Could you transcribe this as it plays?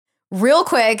real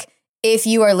quick, if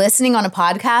you are listening on a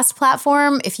podcast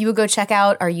platform, if you would go check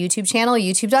out our YouTube channel,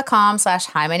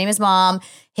 youtube.com/hi, my name is mom,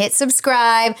 hit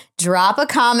subscribe, drop a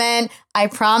comment. I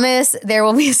promise there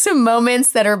will be some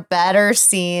moments that are better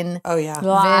seen. Oh, yeah.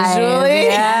 Visually.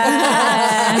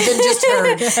 Than just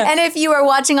heard. And if you are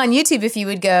watching on YouTube, if you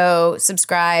would go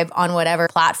subscribe on whatever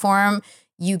platform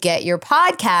you get your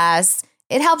podcasts,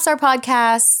 it helps our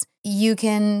podcasts. You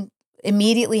can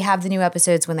immediately have the new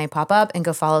episodes when they pop up, and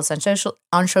go follow us on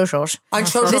socials.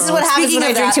 This is what happens when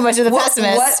I drink too much of the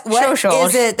Pessimist. What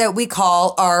is it that we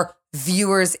call our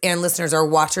viewers and listeners, our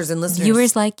watchers and listeners?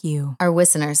 Viewers like you. Our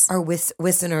listeners. Our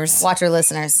listeners. Watcher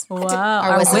listeners. Wow.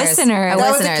 Our listeners. listeners. Our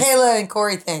That was a listeners. Kayla and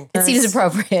Corey thing. It seems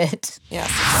appropriate. Yes.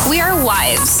 We are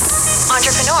wives,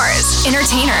 entrepreneurs,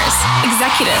 entertainers,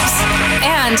 executives,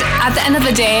 and at the end of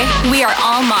the day, we are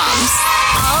all moms.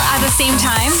 All at the same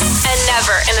time and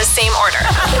never in the same order.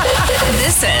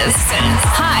 This is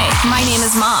Hi, My Name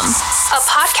is Mom, a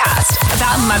podcast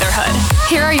about motherhood.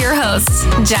 Here are your hosts,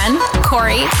 Jen,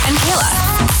 Corey, and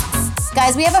Kayla.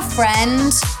 Guys, we have a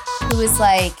friend who is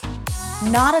like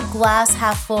not a glass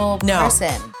half full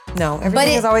person. No,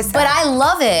 everything is always sad. But I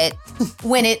love it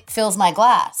when it fills my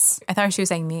glass. I thought she was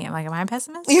saying me. I'm like, am I a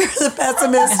pessimist? You're the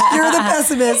pessimist. You're the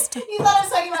pessimist. You thought I was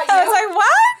talking about you. I was like, what?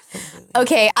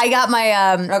 Okay, I got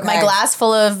my my glass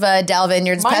full of Dal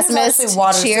Vineyards Mine is Pessimist. actually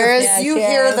water. Cheers. So if you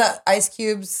hear the ice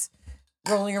cubes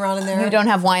rolling around in there. You don't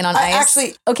have wine on I ice.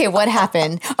 actually- Okay, what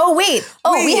happened? Oh wait.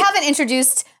 We haven't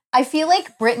introduced. I feel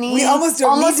like Brittany We almost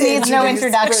don't need to needs no introduce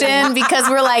Introduction because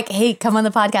we're like, hey, come on the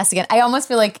podcast again. I almost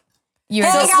feel like you're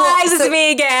Hey just. guys, it's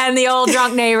me again, the old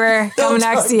drunk neighbor coming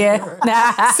next to you.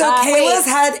 So Kayla's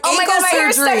had ankle Oh my god, my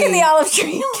hair's surgery. stuck in the olive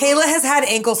tree. Kayla has had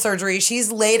ankle surgery.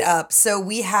 She's laid up. So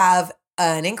we have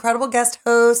an incredible guest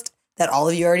host that all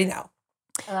of you already know.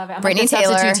 I love it. I'm Brittany like a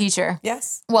substitute Taylor. teacher.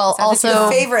 Yes. Well, Your also,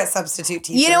 favorite substitute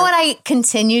teacher. you know what I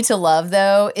continue to love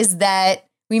though is that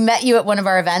we met you at one of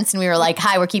our events and we were like,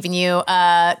 "Hi, we're keeping you.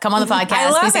 Come on the podcast. I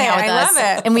love Please hang it. out with I us."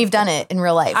 love it. And we've done it in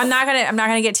real life. I'm not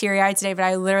gonna get teary eyed today, but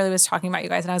I literally was talking about you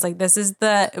guys, and I was like, this is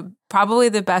probably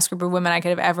the best group of women I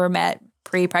could have ever met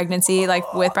pre-pregnancy,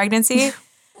 like with pregnancy,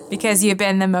 because you've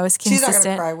been the most She's consistent. not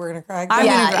going to cry. We're going to cry. I'm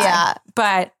Yeah, gonna cry. yeah.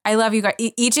 But I love you guys.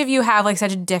 Each of you have like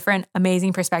such a different,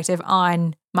 amazing perspective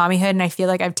on mommyhood, and I feel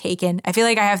like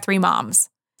I have 3 moms.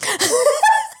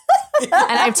 And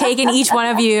I've taken each one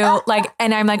of you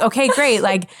and I'm like, okay, great.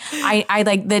 Like I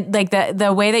like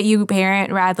the way that you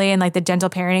parent Radley and like the gentle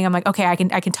parenting. I'm like, okay, I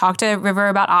can talk to River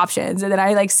about options. And then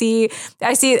I see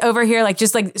it over here, like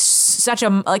just like such a,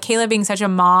 like Kayla being such a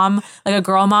mom, like a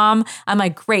girl mom. I'm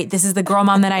like, great, this is the girl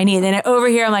mom that I need. And over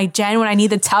here, I'm like, Jen, when I need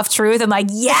the tough truth, I'm like,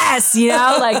 yes,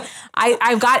 like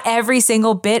I've got every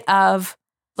single bit of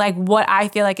like what I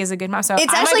feel like is a good mom. So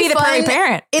It's I actually might be the fun. perfect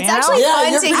parent. It's you know? actually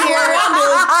fun you're to pretty hear.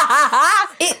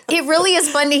 well-rounded. It really is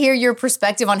fun to hear your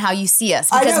perspective on how you see us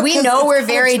because know, we 'cause know it's we're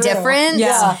kinda very true. different.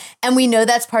 Yeah. And we know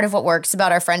that's part of what works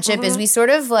about our friendship is we sort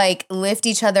of like lift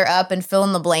each other up and fill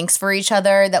in the blanks for each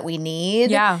other that we need.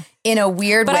 Yeah. In a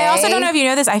weird But way. I also don't know if you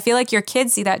know this. I feel like your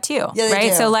kids see that too, Yeah, they right?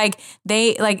 do. So like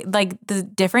they like the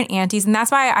different aunties, and that's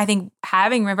why I think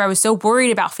having River, I was so worried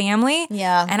about family.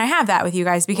 Yeah. And I have that with you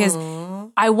guys because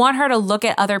I want her to look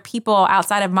at other people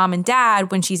outside of mom and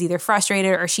dad when she's either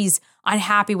frustrated or she's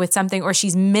unhappy with something or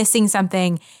she's missing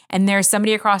something, and there's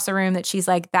somebody across the room that she's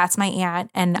like, that's my aunt,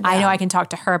 and I know I can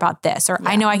talk to her about this, or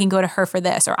I know I can go to her for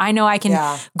this, or I know I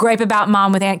can gripe about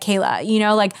mom with Aunt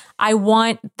Kayla. Like I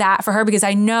want that for her because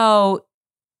I know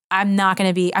I'm not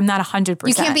 100%.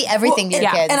 you can't be everything to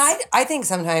your kids. And I think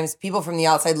sometimes people from the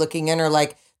outside looking in are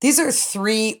like, these are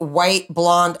 3 white,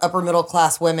 blonde, upper middle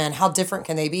class women. How different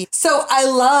can they be? So I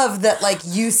love that like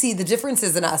you see the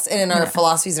differences in us and in our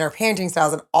philosophies and our parenting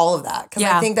styles and all of that. Because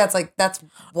I think that's why.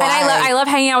 And I love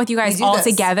hanging out with you guys do all this.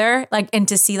 together, like, and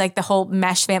to see like the whole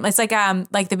mesh family. It's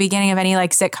like the beginning of any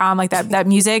like sitcom, like that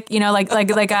music, like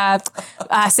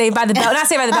Saved by the Bell, not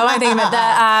Saved by the Bell. I'm thinking about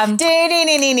the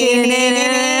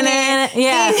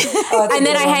yeah. And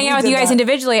then I hang out with you guys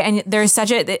individually, and there's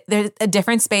a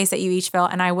different space that you each fill,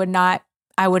 and I would not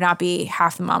be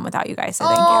half the mom without you guys. So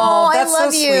thank you. Oh, I that's so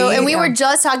love you. sweet. And we were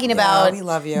just talking about, we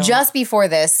love you. just before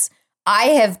this, I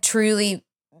have truly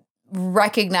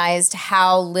recognized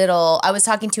how little, I was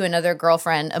talking to another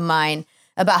girlfriend of mine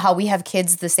about how we have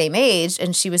kids the same age.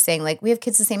 And she was saying like, we have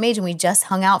kids the same age and we just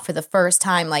hung out for the first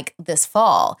time like this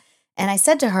fall. And I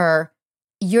said to her,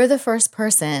 you're the first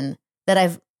person that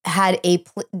I've had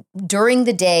during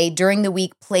the day, during the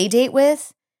week play date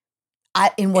with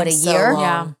in what, a so year? long.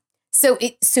 Yeah. So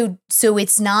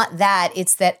it's not that,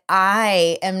 it's that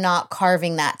I am not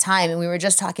carving that time. And we were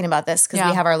just talking about this because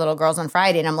we have our little girls on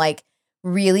Friday, and I'm like,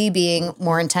 really being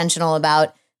more intentional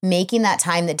about making that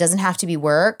time that doesn't have to be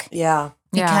work. Yeah.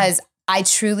 Because I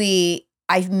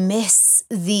miss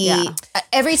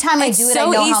every time I do it, I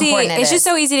know how important it is. It's just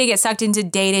so easy to get sucked into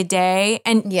day to day,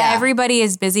 and everybody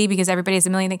is busy because everybody has a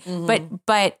million things.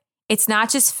 But it's not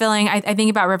just filling. I think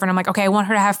about River and I'm like, okay, I want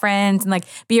her to have friends and like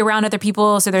be around other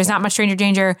people, so there's not much stranger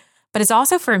danger. But it's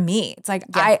also for me. It's like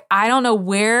I don't know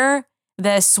where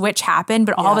the switch happened,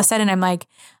 but all of a sudden I'm like,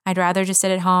 I'd rather just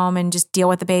sit at home and just deal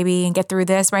with the baby and get through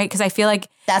this, right? Because I feel like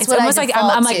that's it's what almost I like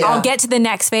I'm like, to. I'll get to the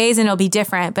next phase and it'll be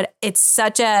different. But it's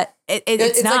such a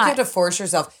it's not. like you have to force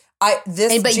yourself.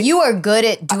 But you are good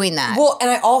at doing that. Well, and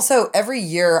I also every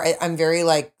year I'm very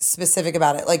like specific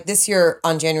about it. Like this year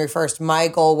on January 1st, my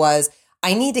goal was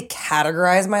I need to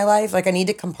categorize my life. Like I need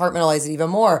to compartmentalize it even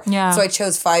more. Yeah. So I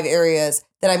chose 5 areas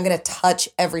that I'm going to touch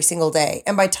every single day.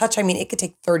 And by touch, I mean, it could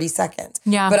take 30 seconds.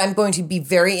 Yeah. But I'm going to be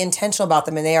very intentional about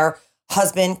them. And they are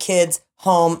husband, kids,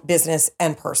 home, business,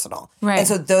 and personal. Right. And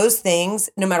so those things,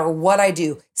 no matter what I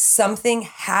do, something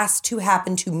has to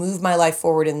happen to move my life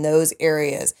forward in those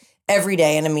areas every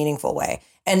day in a meaningful way.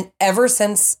 And ever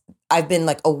since I've been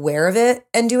like aware of it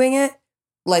and doing it,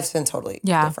 life's been totally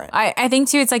different. I think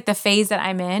too, it's like the phase that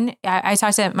I'm in. I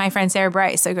talked to my friend Sarah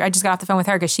Bryce. So I just got off the phone with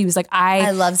her because she was like, I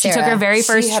love Sarah. She took her very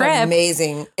first she had trip.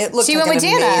 Amazing. It looked she like went with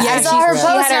Jana. amazing I saw her trip.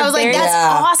 post and I was like, that's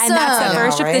awesome. And that's the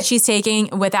first trip right? that she's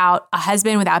taking without a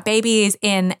husband, without babies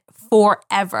in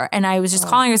forever. And I was just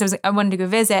calling her. So I was like, I wanted to go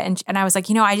visit. And I was like,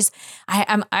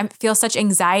 I feel such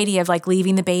anxiety of like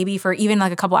leaving the baby for even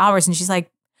like a couple hours. And she's like,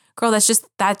 girl,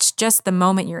 that's just the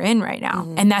moment you're in right now.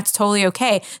 And that's totally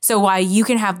okay. So while you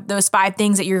can have those 5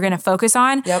 things that you're going to focus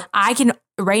on, I can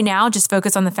right now just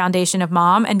focus on the foundation of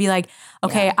mom and be like,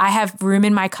 okay, I have room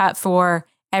in my cup for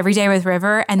every day with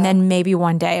River and then maybe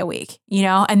 1 day a week,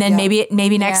 and then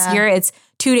maybe next year it's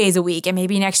 2 days a week and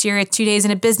maybe next year it's 2 days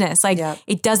in a business. Like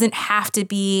it doesn't have to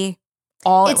be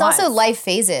all It's also life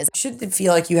phases. You shouldn't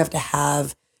feel like you have to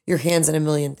have your hands in a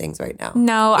million things right now.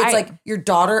 No, it's like your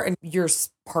daughter and your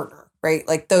partner, right?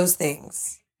 Like those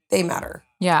things, they matter.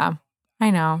 Yeah, I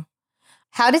know.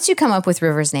 How did you come up with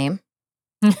River's name?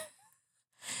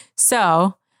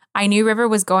 So I knew River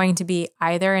was going to be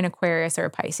either an Aquarius or a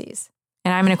Pisces.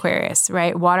 And I'm an Aquarius,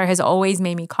 right? Water has always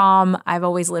made me calm. I've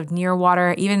always lived near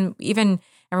water. Even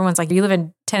everyone's like, you live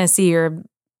in Tennessee or,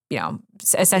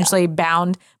 essentially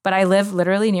bound. But I live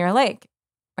literally near a lake.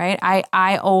 Right.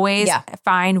 I always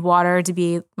find water to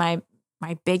be my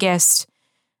biggest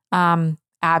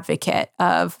advocate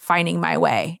of finding my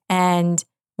way. And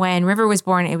when River was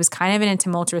born, it was kind of in a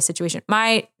tumultuous situation.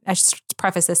 I should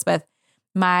preface this with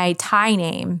my Thai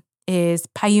name is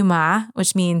Payuma,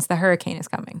 which means the hurricane is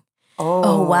coming.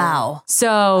 Oh, wow. So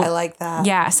I like that.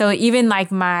 Yeah. So even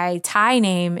like my Thai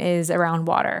name is around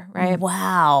water, right?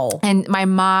 Wow. And my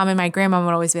mom and my grandma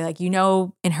would always be like,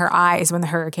 in her eyes when the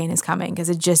hurricane is coming, because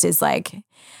it just is like,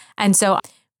 and so,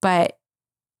 but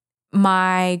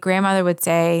my grandmother would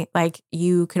say like,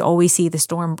 you could always see the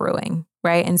storm brewing,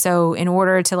 right? And so in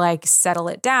order to like settle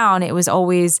it down, it was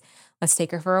always, let's take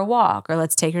her for a walk or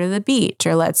let's take her to the beach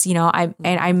or let's,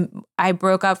 I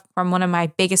broke up from one of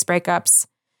my biggest breakups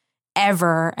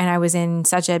ever. And I was in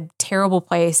such a terrible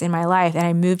place in my life. And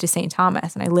I moved to St.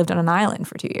 Thomas and I lived on an island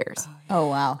for 2 years. Oh,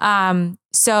 wow.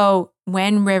 So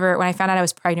when I found out I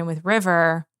was pregnant with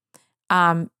River,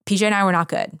 PJ and I were not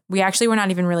good. We actually were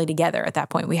not even really together at that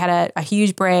point. We had a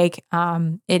huge break.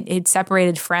 It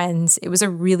separated friends. It was a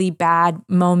really bad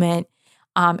moment.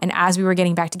 And as we were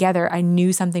getting back together, I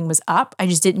knew something was up. I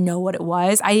just didn't know what it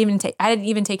was. I hadn't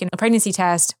even taken a pregnancy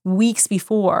test weeks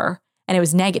before and it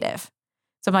was negative.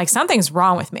 So I'm like, something's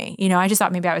wrong with me. I just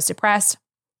thought maybe I was depressed.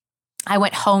 I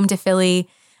went home to Philly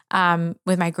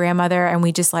with my grandmother and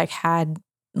we just like had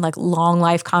like long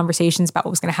life conversations about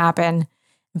what was going to happen.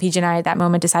 And PJ and I at that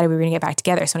moment decided we were going to get back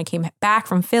together. So when I came back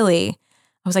from Philly,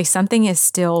 I was like, something is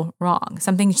still wrong.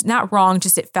 Something's not wrong,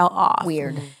 just it felt off.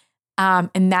 Weird.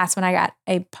 And that's when I got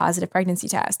a positive pregnancy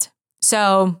test.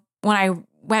 So when I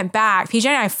went back, PJ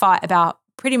and I fought about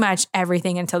pretty much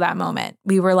everything until that moment.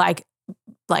 We were like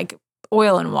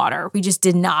oil and water. We just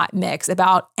did not mix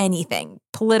about anything.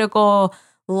 Political,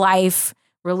 life,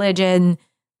 religion,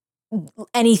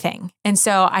 anything. And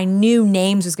so I knew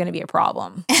names was going to be a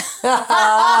problem. You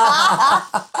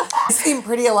seem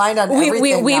pretty aligned on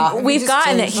everything now. We've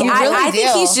gotten it. I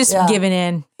think he's just given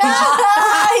in.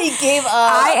 He gave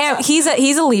up.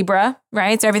 He's a Libra,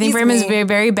 right? So everything for him is very,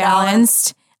 very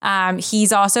balanced.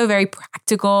 He's also very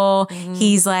practical. Mm-hmm.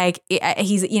 He's like,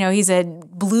 he's a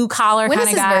blue collar kind of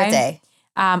guy. When is his birthday?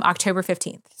 October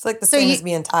 15th. It's like the same as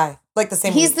me and Ty. Like the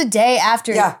same. He's the day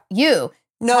after you.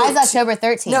 No, Ty's October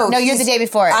 13th. No, you're the day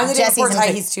before. I'm the day Jesse's before in Ty.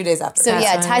 Feb- He's 2 days after. So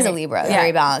yeah, That's Ty's a right. Libra, Yeah.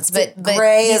 very balanced. But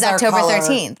Gray he's is our October color.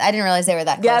 13th. I didn't realize they were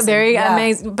that close. Yeah, very Yeah.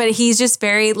 amazing. But he's just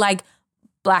very like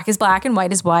black is black and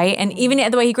white is white. And even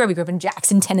the way he grew up in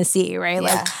Jackson, Tennessee, right?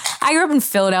 Yeah. Like I grew up in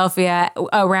Philadelphia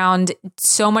around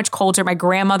so much culture. My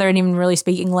grandmother didn't even really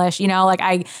speak English, you know, like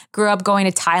I grew up going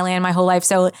to Thailand my whole life.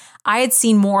 So I had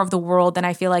seen more of the world than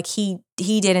I feel like he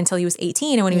did until he was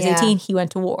 18. And when he was Yeah. 18, he went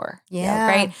to war. Yeah.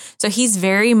 Right. So he's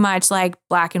very much like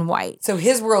black and white. So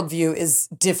his worldview is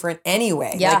different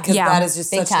anyway. Yeah. Because Yeah. that is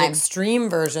just Big such time. an extreme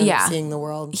version Yeah. of seeing the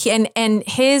world. And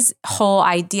his whole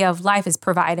idea of life is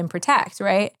provide and protect,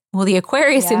 right? Well, the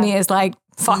Aquarius in Yeah. me is like,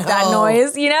 fuck that No.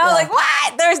 noise, you know? Yeah. Like, what?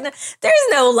 There's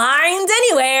no lines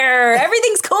anywhere.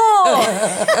 Everything's cool.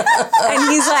 And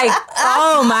he's like,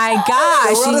 oh my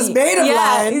gosh. The world is made of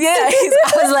lines. Yeah.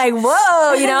 I was like,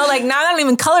 whoa, you know, like not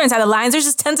even color inside the lines. There's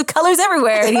just tons of colors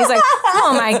everywhere. And he's like,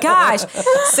 oh my gosh.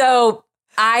 So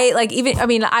I like even, I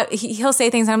mean, he'll say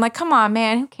things and I'm like, come on,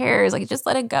 man, who cares? Like, just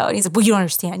let it go. And he's like, well, you don't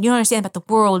understand. You don't understand about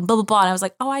the world and blah, blah, blah. And I was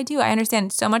like, oh, I do. I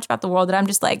understand so much about the world that I'm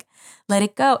just like, let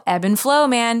it go. Ebb and flow,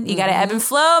 man. You got to ebb and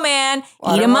flow, man.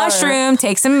 Water, Eat a mushroom.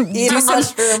 Take some, Eat a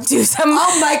mushroom. do some,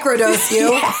 I'll microdose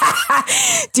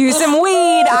you. do some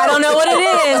weed. I don't know what it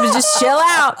is, but just chill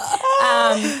out.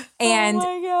 And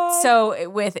so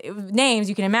with names,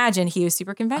 you can imagine he was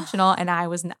super conventional, and I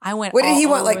went. What did he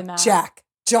all want? over Like that. Jack,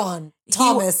 John,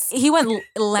 Thomas. He went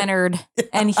Leonard,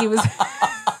 and he was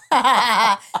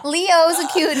Leo's a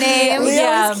cute name. Leo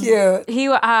yeah. is cute. he.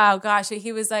 Oh gosh,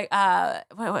 he was like what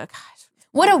gosh.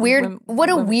 What a weird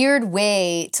Women- weird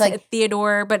way to like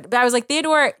Theodore, but I was like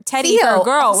Theodore Teddy Theo, for a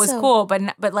girl was also- cool,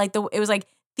 but like it was like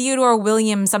Theodore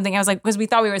William something. I was like, because we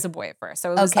thought we was a boy at first,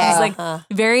 so it was, Okay. it was like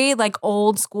very like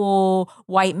old school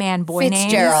white man boy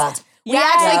names. Fitzgerald. We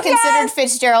Yes, actually yes. considered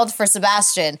Fitzgerald for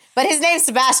Sebastian, but his name's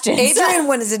Sebastian. Adrian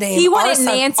wanted his name. He Our wanted son,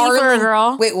 Nancy for a Arlen-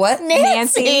 girl. Wait, what?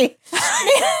 Nancy. it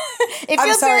I'm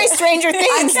feels sorry. very Stranger I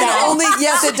Things can now. only,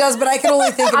 yes, it does, but I can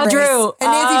only think of Grace. Drew.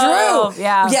 And Nancy Oh, Drew.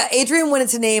 yeah. Yeah, Adrian wanted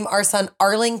to name our son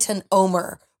Arlington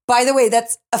Omer. By the way,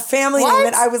 that's a family What? name.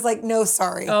 And I was like, no,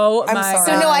 sorry. Oh, I'm my sorry.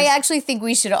 So no, I actually think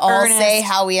we should all Ernest. say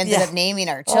how we ended Yeah. up naming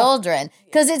our children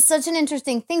because it's such an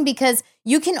interesting thing because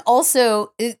you can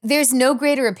also there's no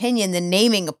greater opinion than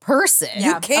naming a person.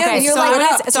 Yeah. You can't. Okay, You're so like, I'm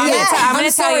gonna- "Oh, so I'm gonna yeah, tell- I'm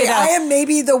gonna tell you sorry. though. I am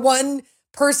maybe the one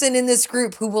person in this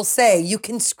group who will say you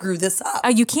can screw this up. Oh,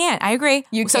 you can't. I agree.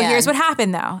 You So can. here's what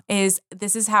happened though: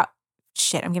 this is how.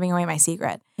 Shit, I'm giving away my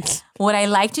secret. What I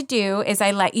like to do is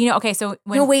okay, so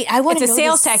when No, wait, I want to it's a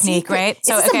sales technique, right? Is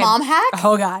this a mom hack?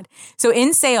 Oh God. So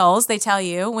in sales, they tell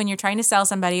you when you're trying to sell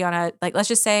somebody on a, like, let's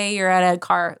just say you're at a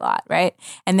car lot, right?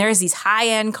 And there's these high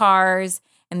end cars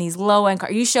and these low end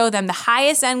cars. You show them the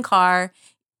highest end car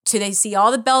so they see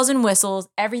all the bells and whistles,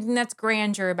 everything that's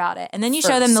grandeur about it. And then you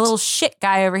show them the First. little shit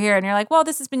guy over here and you're like, well,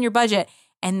 this has been your budget.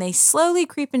 And they slowly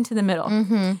creep into the middle.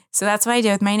 Mm-hmm. So that's what I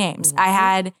did with my names. I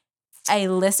had a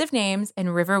list of names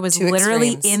and River was Two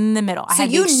literally extremes. in the middle. I So had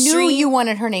the you knew extreme- you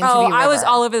wanted her name to Oh, be I was River.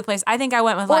 all over the place. I think I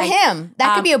went with Or like him. That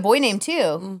um, could be a boy name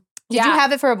too. Did yeah. you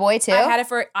have it for a boy too? I had it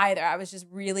for either. I was just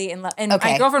really in love. And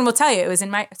Okay. my girlfriend will tell you, it was in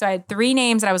my, so I had 3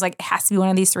 names that I was like, it has to be one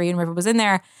of these 3, and River was in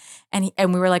there. And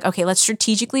we were like, okay, let's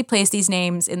strategically place these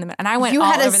names in the, and I went You all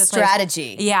had a over the place.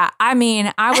 strategy. Yeah. I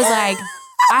mean, I was like,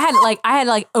 I had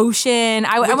like ocean.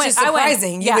 I Which went, is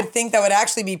surprising. yeah. You would think that would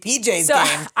actually be PJ's So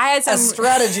game. I had A some,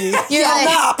 strategy. You're a like-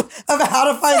 map of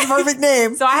how to find the perfect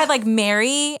name. so I had like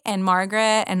Mary and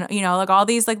Margaret and, you know, like all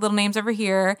these like little names over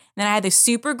here. And then I had the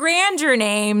super grandeur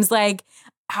names like,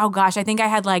 oh gosh, I think I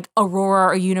had like Aurora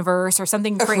or Universe or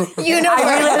something crazy.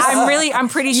 I'm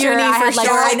pretty sure Uni I for had like,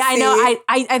 sure. I know,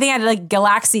 I think I had like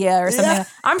Galaxia or something. Yeah.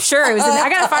 I'm sure it was. I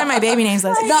gotta find my baby names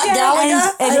list. Not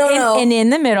Galaga? I don't know. And in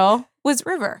the middle was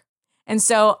River. And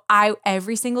so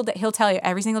every single day, he'll tell you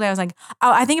every single day, I was like,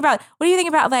 oh, what do you think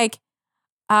about like,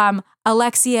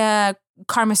 Alexia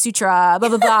Karma Sutra, blah,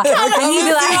 blah, blah. And he'd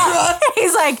be like,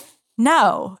 he's like,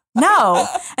 no. And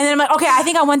then I'm like, okay, I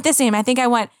think I want this name. I think I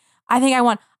want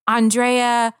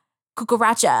Andrea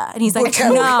Cucaracha. And he's like,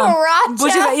 Cucaracha. no.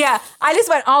 Cucaracha? Yeah. I just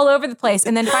went all over the place.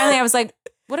 And then finally I was like,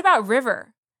 what about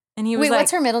River? And he was Wait, like,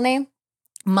 what's her middle name?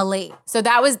 Malay. So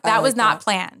that was I like not that.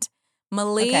 planned.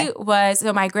 Malay Okay. was,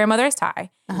 so my grandmother is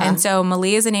Thai. Uh-huh. And so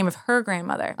Malay is the name of her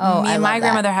grandmother. Oh, Me I and love my that.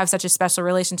 grandmother have such a special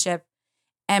relationship.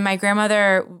 And my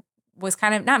grandmother was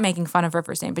kind of not making fun of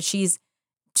River's name, but she's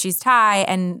Thai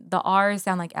and the R's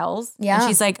sound like L's. Yeah. And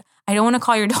she's like, I don't want to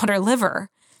call your daughter Liver.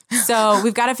 So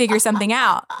we've got to figure something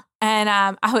out. And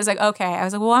I was like, okay. I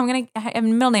was like, well, I'm going to have a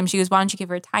middle name. She goes, why don't you give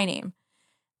her a Thai name?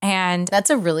 And That's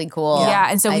a really cool yeah.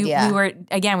 And so we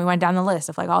idea. went down the list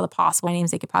of like all the possible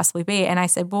names they could possibly be. And I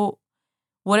said, well,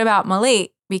 what about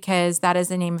Malate? Because that is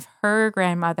the name of her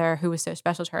grandmother who was so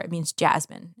special to her. It means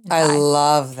jasmine. in I Thai.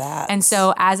 love that. And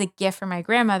so as a gift for my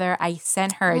grandmother, I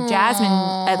sent her a jasmine,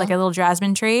 like a little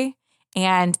jasmine tree.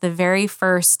 And the very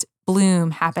first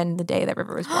bloom happened the day that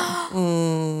River was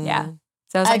born. Yeah.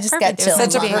 So I was I like, just perfect. got It was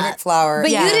chills such a on meant to be. perfect flower.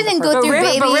 But Yeah. you didn't go But through River,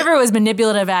 baby. but River was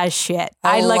manipulative as shit.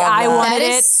 I love that. wanted That it.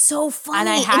 is so funny. And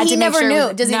I had he to make never sure it knew.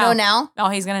 was- Does he no. know now? Oh,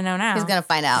 he's gonna know now. He's gonna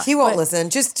find out. He won't listen.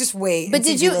 Just wait. But and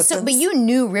see did if he you? So, listens. but you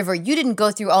knew River. You didn't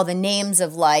go through all the names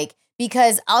of like,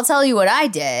 because I'll tell you what I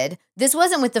did. This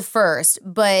wasn't with the first,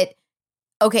 but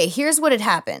okay. Here's what had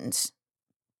happened.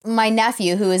 My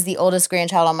nephew, who is the oldest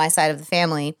grandchild on my side of the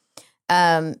family,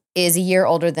 is a year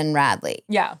older than Radley.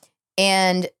 Yeah.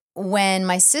 And when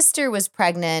my sister was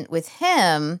pregnant with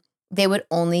him, they would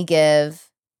only give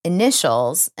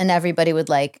initials, and everybody would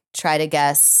like try to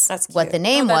guess That's what cute. the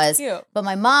name Oh, that's was. cute. But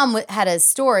my mom had a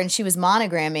store and she was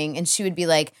monogramming, and she would be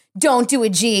like, "Don't do a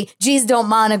G. G's don't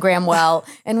monogram well."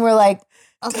 And we're like,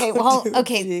 "Okay, well, do a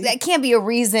okay, G. that can't be a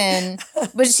reason."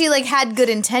 But she like had good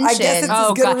intention. I guess it's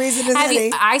as good a reason as Have you-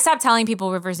 any. I stopped telling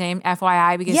people River's name,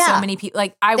 FYI, because Yeah. so many people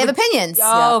like I They would have opinions.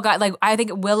 Oh God, like I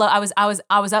think Willow. I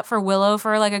was up for Willow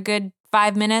for like a good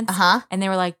 5 minutes, Uh-huh. and they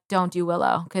were like, "Don't do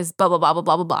Willow because blah blah blah blah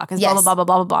blah blah blah because Yes. blah blah blah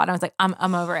blah blah blah." And I was like,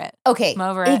 "I'm over it." Okay, I'm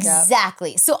over it.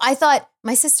 exactly. So I thought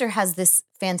my sister has this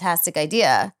fantastic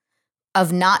idea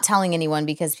of not telling anyone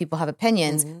because people have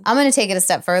opinions. Mhm. I'm going to take it a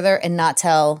step further and not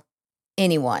tell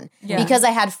anyone. Yeah. Because I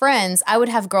had friends, I would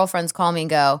have girlfriends call me and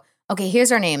go, "Okay, here's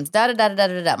our names. Da da da da da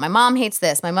da da. My mom hates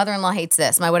this. My mother-in-law hates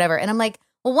this. My whatever." And I'm like,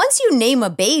 well, once you name a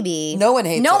baby, No one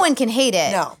hates no it. one can hate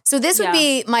it. No. So this would Yeah.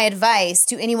 be my advice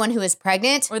to anyone who is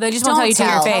pregnant. Or they just won't tell you to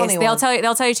your tell. face. anyone.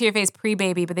 They'll tell you to your face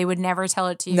pre-baby, but they would never tell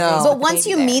it to you. No. But once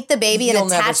you meet the baby You'll and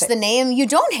never attach say- the name, you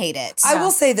don't hate it. I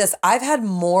will say this. I've had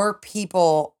more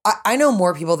people, I know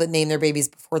more people that name their babies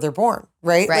before they're born,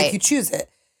 right? Right. Like you choose it.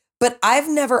 But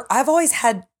I've always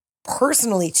had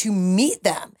personally to meet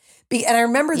them. And I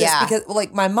remember this Yeah. because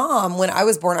like my mom, when I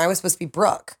was born, I was supposed to be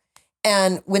Brooke.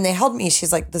 And when they held me,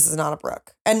 she's like, "This is not a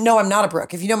Brooke." And no, I'm not a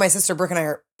Brooke. If you know my sister, Brooke and I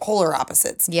are polar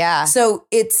opposites. Yeah. So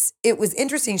it was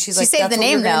interesting. She's She like, saved "That's the what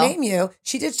name, we're gonna though. name you."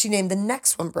 She did. She named the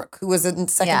next one Brooke, who was a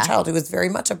second Yeah. child, who was very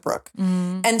much a Brooke.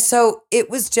 Mhm. And so it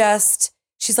was just,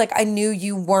 she's like, "I knew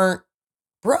you weren't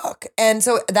Brooke." And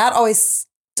so that always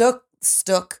stuck.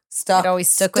 It always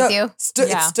stuck with you? It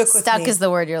stuck with Stuck me. is the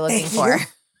word you're looking Thank for. you.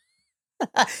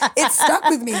 It stuck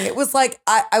with me. It was like,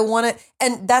 I want to,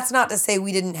 and that's not to say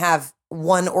we didn't have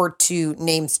one or two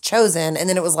names chosen. And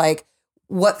then it was like,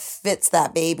 what fits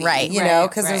that baby? Right, You know, right,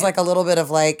 because there's right. like a little bit of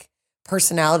like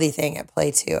personality thing at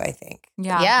play too, I think.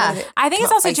 Yeah. Yeah. I think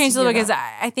it's also I changed a see little you're because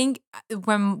I think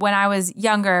when I was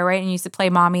younger, right, and you used to play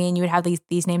mommy and you would have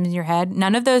these names in your head,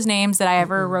 none of those names that I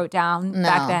ever wrote down No.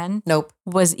 back then Nope.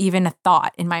 was even a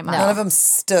thought in my mind. None of them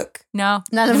stuck. No.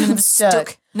 None of them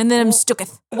stuck. None of them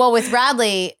stucketh. Well, with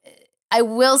Radley, I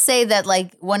will say that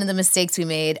like one of the mistakes we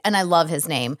made, and I love his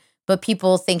name, but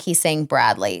people think he's saying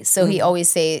Bradley. So he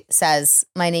always says,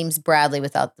 "My name's Bradley"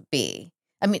 without the B.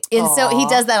 I mean, and so he Aw.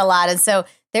 does that a lot. And so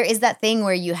there is that thing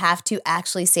where you have to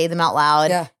actually say them out loud.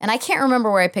 Yeah. And I can't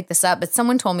remember where I picked this up, but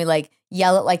someone told me like,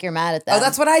 yell it like you're mad at them. Oh,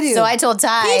 that's what I do. So I told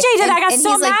Ty. PJ did. I got and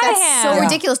so he's like, mad at "That's him." so Yeah.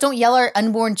 ridiculous. Don't yell our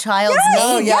unborn child's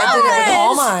Oh, name." yeah, I did it with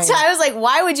all mine. So I was like,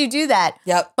 why would you do that?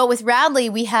 Yep. But with Radley,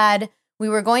 we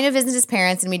were going to visit his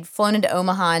parents, and we'd flown into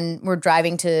Omaha, and we're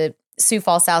driving to Sioux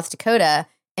Falls, South Dakota,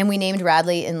 and we named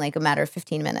Radley in like a matter of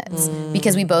 15 minutes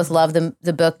because we both loved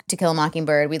the book To Kill a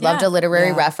Mockingbird. We loved Yeah. a literary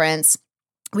Yeah. reference.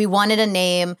 We wanted a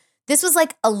name. This was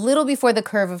like a little before the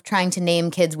curve of trying to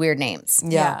name kids weird names.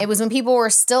 Yeah. It was when people were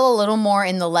still a little more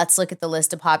in the let's look at the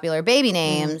list of popular baby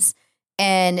names.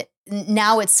 And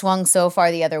now it's swung so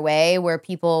far the other way where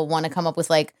people want to come up with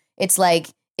like, it's like,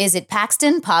 is it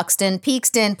Paxton, Poxton,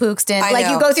 Peakston, Pookston? I Like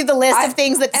you know. go through the list of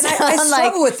things that And sound I like.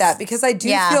 struggle with that because I do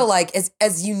Yeah. feel like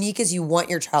as unique as you want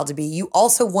your child to be, you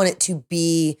also want it to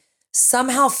be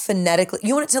somehow phonetically,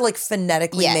 you want it to like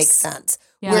phonetically Yes. make sense.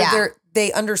 Yeah. Where Yeah.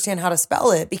 they understand how to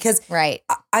spell it. Because Right.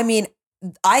 I mean,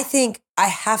 I think I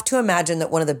have to imagine that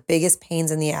one of the biggest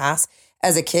pains in the ass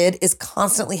as a kid is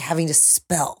constantly having to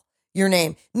spell your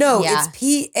name. No, Yeah. it's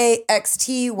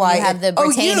Paxty. You have the Oh,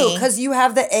 Brittany. you, because you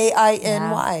have the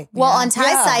Ainy. Well, on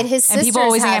Ty's Yeah. side, his And sisters people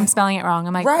always think have, I'm spelling it wrong.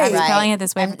 I'm like, Right. I've been spelling Right. it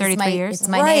this way for And 33 years. It's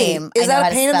my Right. name. Is I know that how a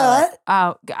to pain in the spell it. butt?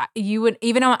 Oh, God, you would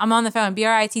even though I'm on the phone,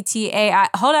 BRITTAI.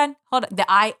 Hold on.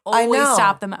 I always know.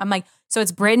 stop them. I'm like, so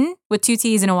it's Britain with 2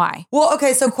 T's and a Y. Well,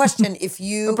 okay, so question, if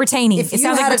you Brittany. if It you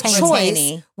sounds like had a Brittany. choice,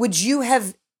 Brittany. would you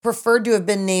have preferred to have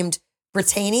been named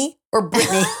Brittany or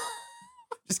Brittany?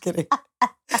 Just kidding.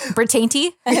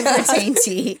 Brittainty.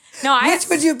 Brittainty. No, Which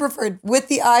would you have preferred, with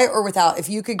the I or without? If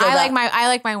you could go back. I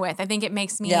like my with. I think it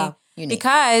makes me Unique.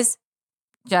 because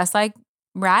just like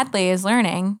Radley is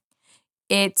learning,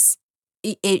 it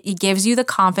gives you the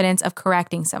confidence of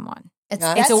correcting someone. It's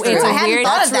That's true. it's a I hadn't weird-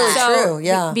 thought of That's that. really true.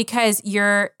 Yeah. Because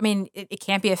it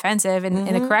can't be offensive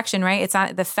in a correction, right? It's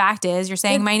not, the fact is you're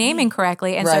saying my name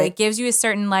incorrectly. And so Right. it gives you a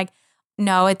certain like,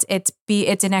 no, it's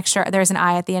an extra, there's an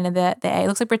I at the end of the A. It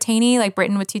looks like Brittany, like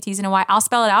Britain with 2 T's and a Y. I'll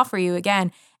spell it out for you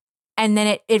again. And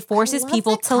then it forces love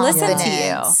people that to listen to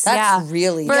you. confidence. That's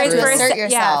really You have true. to assert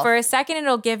yourself. For a second,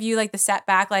 it'll give you like the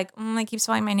setback, like, I keep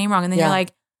spelling my name wrong. And then Yeah. you're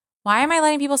like, why am I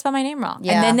letting people spell my name wrong?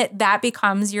 Yeah. And then that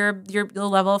becomes your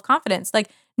level of confidence. Like,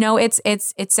 no, it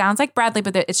sounds like Bradley,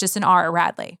 but it's just an R,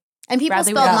 Radley. And people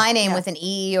Bradley spelled would- my name yeah. with an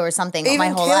E or something my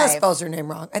Even whole Kayla life. spells your name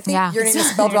wrong. I think Yeah. your name is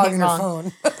spelled wrong in your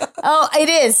phone. Oh, it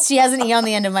is. She has an E on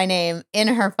the end of my name in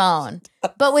her phone.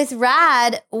 But with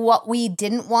Rad, what we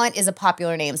didn't want is a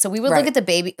popular name. So we would Right. look at the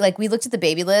baby, like we looked at the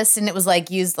baby list and it was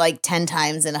like used like 10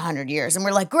 times in 100 years. And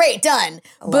we're like, great, done.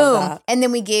 love Boom. that. And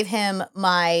then we gave him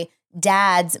my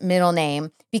dad's middle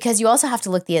name because you also have to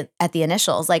look at the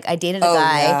initials. Like I dated a Oh,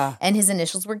 guy yeah. and his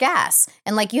initials were Gas.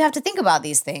 And like you have to think about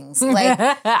these things. Like,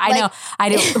 I know. I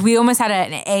did. We almost had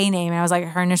an A name, and I was like,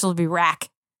 her initials would be Rack.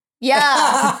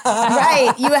 yeah,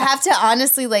 right. You have to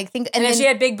honestly like think. And if then- she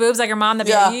had big boobs like her mom, that'd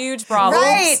be Yeah. a huge problem.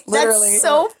 right. literally. That's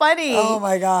so funny. Oh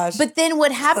my gosh. But then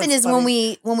what happened That's is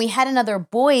funny. when we had another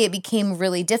boy, it became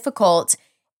really difficult.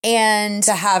 And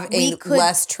to have we a could-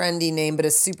 less trendy name, but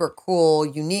a super cool,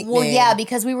 unique well, name. yeah,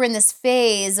 because we were in this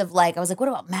phase of like, I was like, what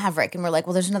about Maverick? And we're like,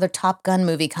 well, there's another Top Gun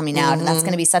movie coming out, and Mm-hmm. that's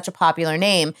going to be such a popular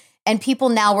name. And people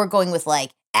now were going with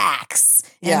like Axe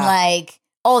and Yeah. like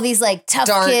all these like tough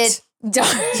Dart. kid.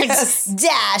 Dart, Yes.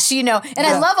 Dash, and I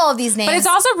Yeah. love all of these names. But it's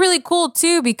also really cool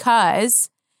too because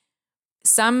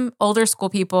some older school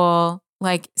people,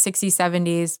 like 60s,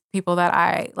 70s, people that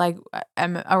I like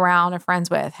am around or friends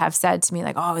with have said to me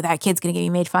like, oh, that kid's going to get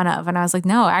made fun of. And I was like,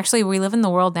 no, actually we live in the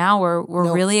world now where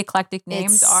Nope. really eclectic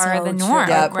names It's are so the true. norm,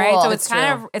 Yeah, right? cool. So It's it's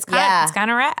kind true. of, it's Yeah.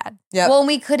 kind of rad. Yep. Well,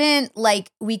 we couldn't,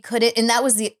 and that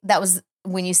was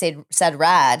when you said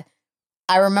Rad.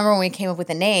 I remember when we came up with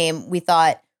a name, we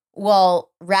thought, well,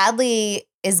 Radley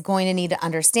is going to need to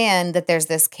understand that there's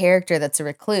this character that's a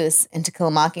recluse in To Kill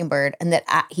a Mockingbird, and that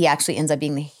he actually ends up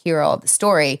being the hero of the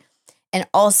story. And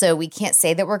also, we can't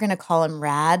say that we're going to call him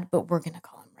Rad, but we're going to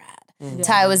call him Rad. Mhm.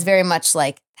 Ty was very much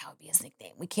like, that would be his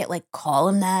nickname. We can't like call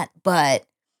him that, but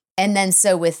and then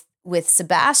so with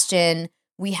Sebastian,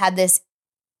 we had this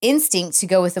instinct to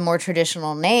go with a more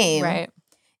traditional name. Right.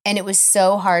 And it was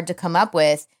so hard to come up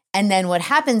with. And then what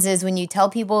happens is when you tell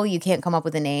people you can't come up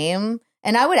with a name,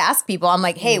 and I would ask people, I'm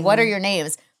like, hey, what are your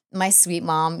names? My sweet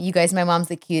mom, you guys, my mom's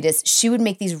the cutest. She would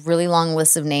make these really long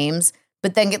lists of names,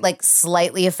 but then get like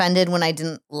slightly offended when I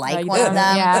didn't like Like one of them,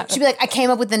 them. yeah. She'd be like, I came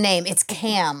up with the name. It's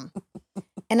Cam.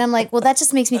 And I'm like, well, that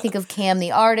just makes me think of Cam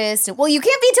the artist. And, well, you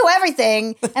can't veto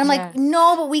everything. And I'm like, Yeah.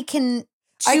 no, but we can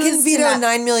I can choose to veto not-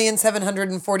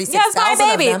 9,746,000 Yeah, it's my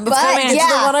baby. of them, but But, turn it into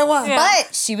yeah. the one I want. Yeah.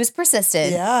 But she was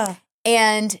persistent. Yeah.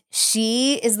 And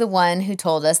she is the one who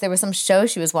told us there was some show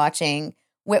she was watching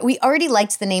where we already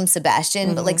liked the name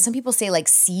Sebastian, but like some people say like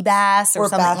Seabass or Or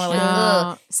something. Bastian. We're like,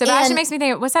 ugh. Sebastian And- makes me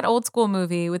think, what's that old school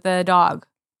movie with the dog?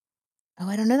 Oh,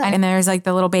 I don't know that one. And there's like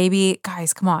the little baby.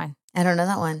 Guys, come on. I don't know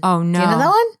that one. Oh no. Do you know that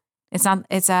one? It's not,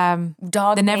 it's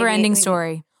Dog. The Never Ending Baby.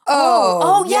 Story.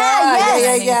 Oh, yeah,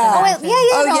 yes. yeah. Oh, yeah,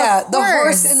 Oh no, yeah, of the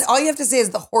horse, course. and all you have to say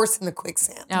is the horse in the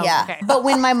quicksand. Oh, Yeah. okay. But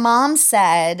when my mom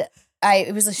said,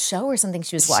 it was a show or something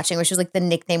she was watching where she was like, the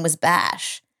nickname was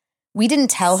Bash. We didn't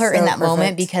tell her in So that moment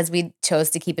perfect. because we chose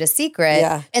to keep it a secret.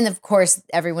 Yeah. And of course,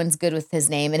 everyone's good with his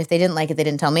name. And if they didn't like it, they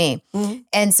didn't tell me. Mhm.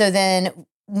 And so then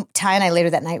Ty and I later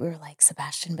that night, we were like,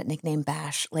 Sebastian, but nickname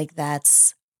Bash. Like,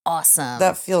 that's awesome.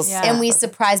 That feels Yeah. so And we perfect.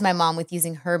 surprised my mom with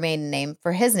using her maiden name,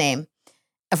 for his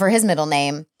middle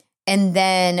name. And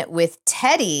then with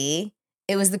Teddy,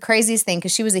 it was the craziest thing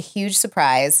because she was a huge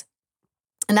surprise.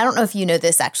 And I don't know if you know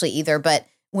this actually either, but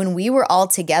when we were all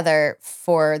together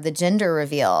for the gender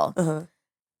reveal, Uh-huh.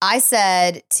 I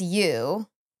said to you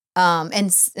and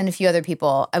a few other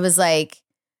people, I was like,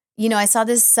 I saw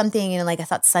this something and like I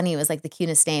thought Sunny was like the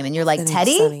cutest name. And you're like, The name's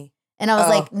Teddy? Sunny. And I was Oh.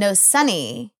 like, no,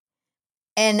 Sunny.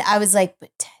 And I was like, but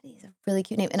Teddy's a really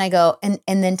cute name. And I go, and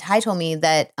then Ty told me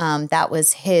that that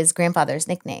was his grandfather's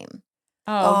nickname.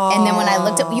 Oh. And then when I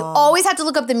looked up, you always have to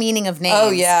look up the meaning of names.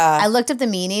 Oh, yeah. I looked up the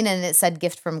meaning and it said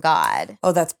gift from God.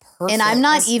 Oh, that's perfect. And I'm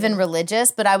not even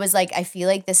religious, but I was like, I feel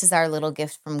like this is our little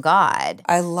gift from God.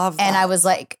 I love that. And I was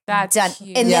like, That's done.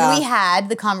 cute. And Yeah. then we had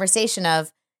the conversation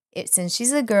of, Since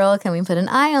she's a girl, can we put an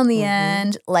I on the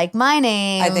end, like my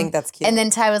name? I think that's cute. And then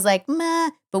Ty was like, meh.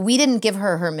 But we didn't give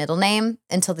her middle name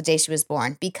until the day she was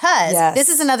born because this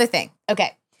is another thing.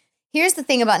 Okay, here's the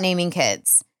thing about naming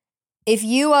kids. If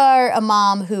you are a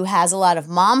mom who has a lot of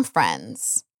mom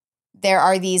friends, there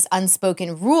are these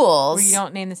unspoken rules. Where you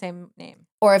don't name the same name.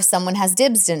 Or if someone has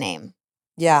dibs to name.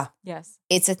 Yeah. Yes.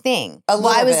 It's a thing. A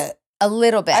little bit. A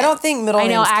little bit. I don't think middle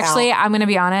names I know. Actually, count. I'm going to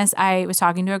be honest. I was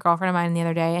talking to a girlfriend of mine the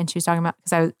other day, and she was talking about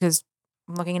because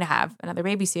I'm looking to have another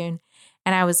baby soon,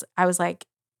 and I was like,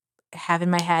 have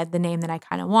in my head the name that I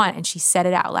kind of want, and she said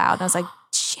it out loud, and I was like,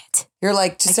 shit. You're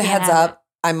like, just a I can't heads have up.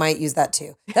 I might use that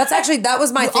too. That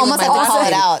was my You thing with almost my have to last call it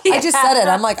baby. out. I just said it.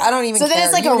 I'm like, I don't even So care. then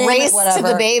it's like You a name it, race to whatever.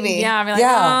 the baby. Yeah, I'll be like,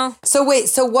 Yeah. oh. So wait,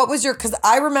 so what was because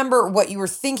I remember what you were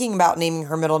thinking about naming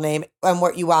her middle name and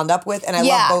what you wound up with, and I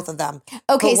love both of them.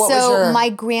 Okay, But what was so your- my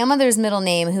grandmother's middle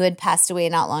name, who had passed away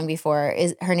not long before,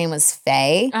 her name was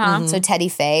Faye. Uh-huh. So Teddy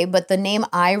Faye. But the name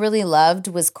I really loved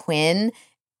was Quinn.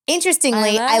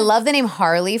 Interestingly, I love the name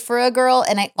Harley for a girl,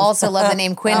 and I also love the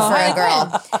name Quinn for a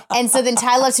girl. And so then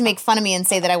Ty loved to make fun of me and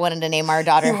say that I wanted to name our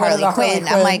daughter You wanted Harley a Harley Quinn.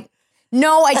 Quinn. I'm like,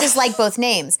 no, I just like both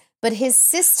names. But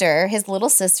his little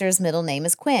sister's middle name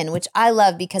is Quinn, which I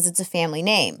love because it's a family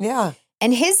name. Yeah.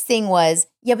 And his thing was,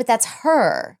 yeah, but that's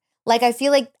her. Like, I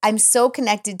feel like I'm so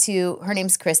connected to her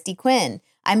name's Christy Quinn.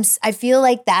 I feel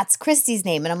like that's Christy's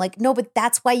name. And I'm like, no, but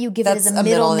that's why you give it as a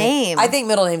middle name. I think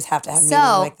middle names have to have meaning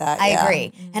So like that. I yeah.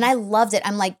 agree. And I loved it.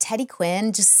 I'm like, Teddy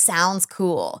Quinn just sounds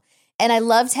cool. And I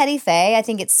love Teddy Faye. I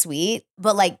think it's sweet.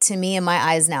 But like to me, in my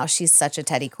eyes now, she's such a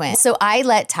Teddy Quinn. So I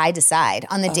let Ty decide.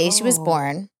 On the day she was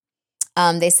born,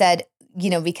 they said,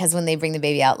 because when they bring the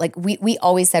baby out, like we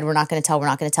always said, we're not going to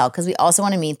tell, because we also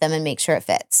want to meet them and make sure it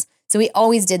fits. So we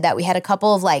always did that. We had a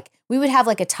couple of we would have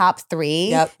like a top 3.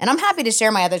 Yep. And I'm happy to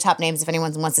share my other top names if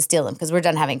anyone wants to steal them because we're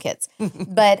done having kids.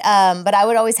 But I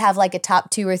would always have like a top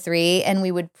 2 or 3, and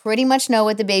we would pretty much know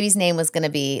what the baby's name was going to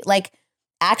be. Like,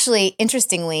 actually,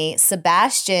 interestingly,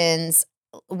 Sebastian's,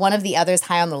 one of the others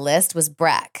high on the list was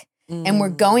Breck. And we're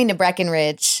going to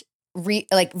Breckenridge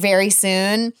very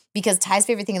soon because Ty's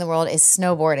favorite thing in the world is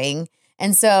snowboarding.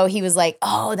 And so he was like,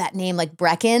 oh, that name, like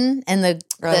Brecken, and the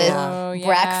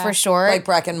Breck for short. Like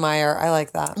Breckenmeyer. I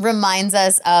like that. Reminds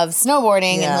us of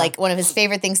snowboarding Yeah. and like one of his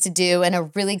favorite things to do and a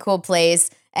really cool place.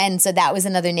 And so that was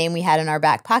another name we had in our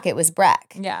back pocket was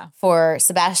Breck. Yeah. For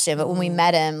Sebastian. But when we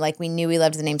met him, like we knew we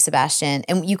loved the name Sebastian.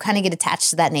 And you kind of get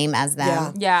attached to that name as them.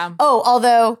 Yeah. Yeah. Oh,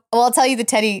 although, I'll tell you the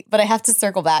Teddy, but I have to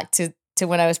circle back to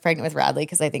when I was pregnant with Radley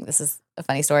because I think this is a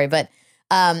funny story. But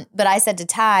I said to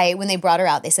Ty, when they brought her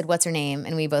out, they said, what's her name?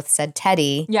 And we both said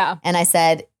Teddy. Yeah. And I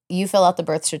said, you fill out the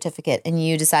birth certificate and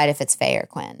you decide if it's Faye or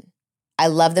Quinn. I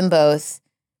love them both.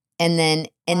 And then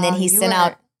he sent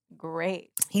out. Great.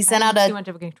 He sent I'm out too much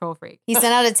of a control freak. He sent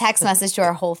out a text message to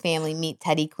our whole family, meet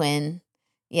Teddy Quinn.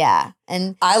 Yeah.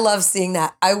 And I love seeing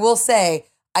that. I will say,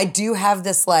 I do have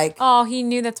this Oh, he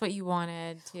knew that's what you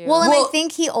wanted to. well, and I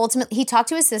think he talked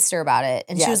to his sister about it.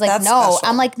 And Yeah, she was like, that's no. special.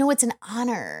 I'm like, no, it's an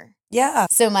honor. yeah.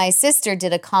 So my sister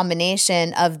did a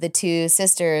combination of the two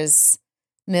sisters'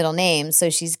 middle names. So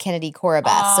she's Kennedy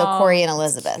Corabeth. So Oh, Corey and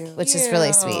Elizabeth, cute. which is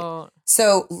really sweet. Cute.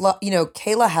 So,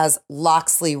 Kayla has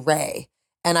Loxley Ray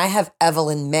and I have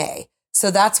Evelyn May.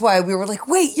 So that's why we were like,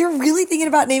 wait, you're really thinking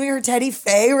about naming her Teddy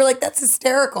Faye? We're like, that's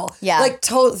hysterical. Yeah. Like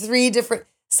 3 different.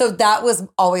 So that was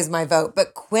always my vote.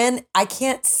 But Quinn, I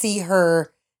can't see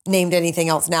her named anything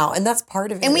else now. And that's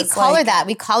part of it. And we It's call her like- that.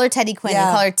 We call her Teddy Quinn. Yeah.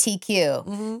 We call her TQ.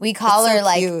 Mhm. We call It's her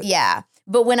so cute. yeah.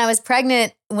 But when I was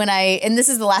pregnant, and this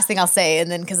is the last thing I'll say, and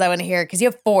then because I want to hear it, because you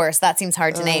have 4, so that seems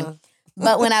hard to name.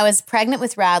 But when I was pregnant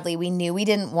with Radley, we knew we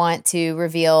didn't want to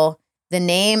reveal the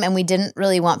name, and we didn't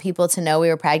really want people to know we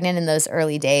were pregnant in those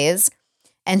early days.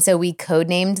 And so we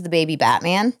codenamed the baby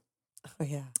Batman. Oh,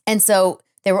 yeah. And so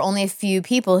there were only a few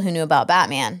people who knew about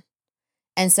Batman.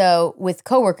 And so with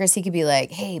coworkers, he could be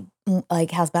like, hey,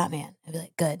 how's Batman? I'd be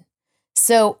like, good.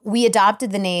 So we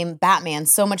adopted the name Batman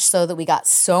so much so that we got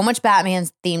so much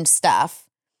Batman-themed stuff.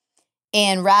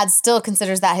 And Rad still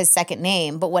considers that his second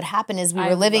name. But what happened is we I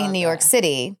were living in love New York that.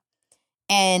 City,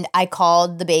 and I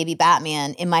called the baby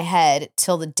Batman in my head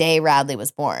till the day Radley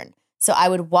was born. So I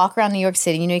would walk around New York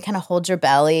City, you kind of hold your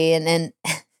belly. And then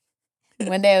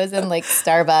one day I was in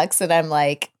Starbucks and I'm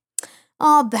like,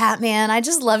 oh, Batman, I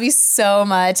just love you so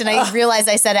much. And I realized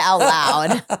I said it out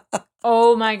loud.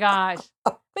 Oh my gosh.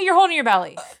 But you're holding your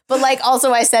belly. But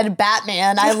also I said,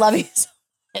 Batman, I love you so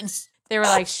much. They were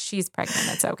like, she's pregnant.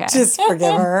 It's okay. Just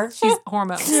forgive her. She's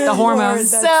hormones. The hormones.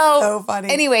 That's So, so funny.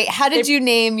 Anyway, how did you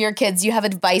name your kids? Do you have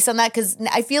advice on that? Because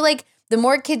I feel like the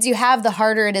more kids you have, the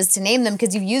harder it is to name them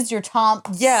because you've used your top.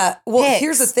 Yeah. Well, picks.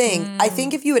 here's the thing. I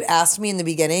think if you had asked me in the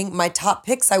beginning, my top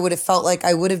picks, I would have felt like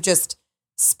I would have just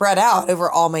spread out over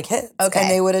all my kids. Okay.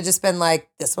 And they would have just been like,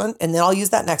 this one, and then I'll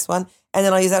use that next one, and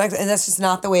then I'll use that next one. And that's just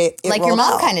not the way it Like your rolled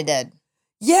mom out. kind of did.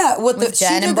 Yeah. With She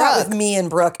Jen did and that Brooke. with me and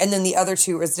Brooke, and then the other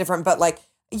two was different. But like,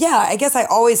 yeah, I guess I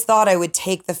always thought I would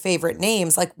take the favorite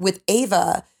names. Like with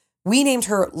Ava, we named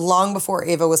her long before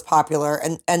Ava was popular.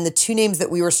 And the two names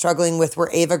that we were struggling with were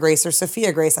Ava Grace or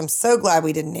Sophia Grace. I'm so glad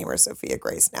we didn't name her Sophia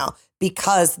Grace now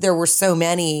because there were so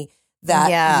many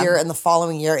that year and the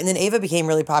following year. And then Ava became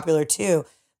really popular too.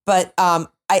 But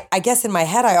I guess in my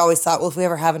head, I always thought, well, if we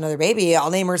ever have another baby,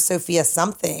 I'll name her Sophia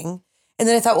something. And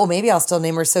then I thought, well, maybe I'll still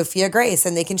name her Sophia Grace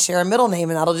and they can share a middle name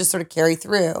and that'll just sort of carry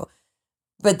through.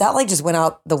 But that like just went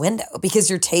out the window because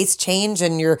your tastes change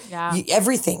and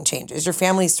everything changes, your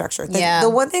family structure. The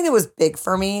one thing that was big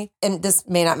for me, and this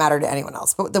may not matter to anyone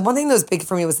else, but the one thing that was big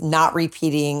for me was not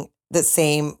repeating the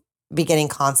same beginning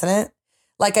consonant.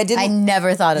 Like I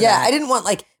never thought of that. Yeah, I didn't want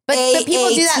like but people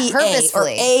do that A-A-T-A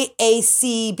purposefully. or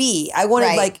A-A-C-B. I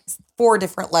wanted like 4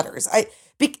 different letters.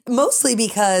 Mostly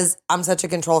because I'm such a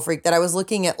control freak that I was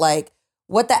looking at like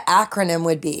what the acronym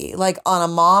would be like on a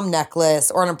mom necklace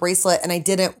or on a bracelet. And I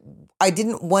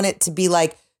didn't want it to be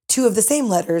like 2 of the same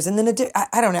letters. And then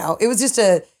I don't know. It was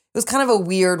it was kind of a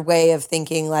weird way of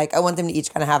thinking. Like I want them to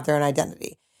each kind of have their own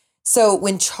identity. So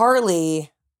when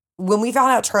we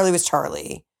found out Charlie was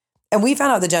Charlie and we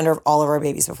found out the gender of all of our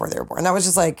babies before they were born, that was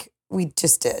just like, we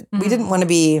just did. Mm-hmm. We didn't want to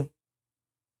be,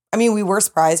 we were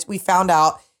surprised. We found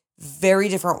out very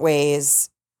different ways,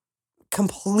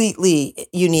 completely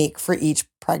unique for each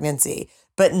pregnancy,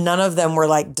 but none of them were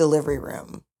like delivery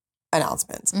room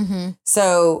announcements. Mm-hmm.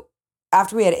 So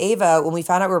after we had Ava, when we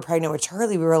found out we were pregnant with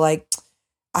Charlie, we were like,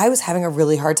 I was having a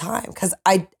really hard time because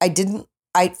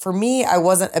for me, I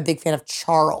wasn't a big fan of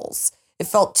Charles. It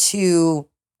felt too,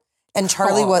 and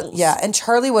Charlie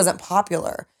wasn't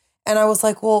popular. And I was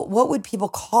like, well, what would people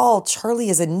call Charlie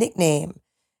as a nickname?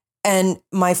 And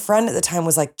my friend at the time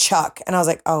was like, Chuck. And I was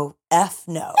like, oh, F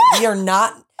no. We are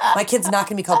not, my kid's not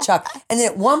going to be called Chuck. And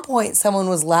then at one point, someone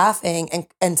was laughing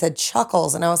and said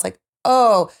Chuckles. And I was like,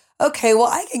 oh, okay, well,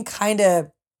 I can kind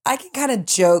of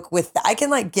joke with that. I can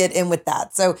like get in with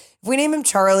that. So if we name him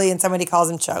Charlie and somebody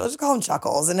calls him Chuck, let's just call him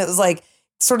Chuckles. And it was like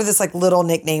sort of this like little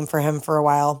nickname for him for a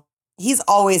while. He's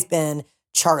always been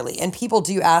Charlie. And people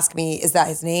do ask me, is that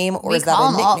his name or is that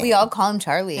a nickname? We all call him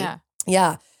Charlie.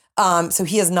 Yeah. So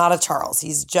he is not a Charles.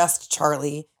 He's just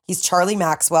Charlie. He's Charlie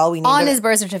Maxwell. We named on him, his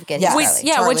birth certificate. Yes.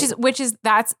 Charlie. which is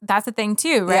that's the thing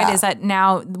too, right? Yeah. Is that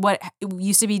now what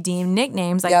used to be deemed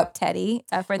nicknames like Teddy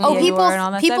for the people and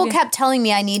all that people stuff. kept telling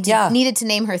me I needed to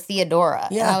name her Theodora.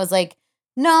 Yeah. And I was like,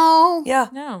 no. Yeah.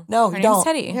 No, you her don't. name's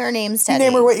Teddy. Her name's You Teddy.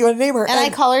 name her what you want to name her. And I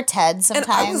call her Ted sometimes.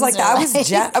 And I was like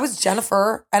that. I was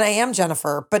Jennifer, and I am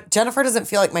Jennifer, but Jennifer doesn't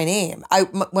feel like my name.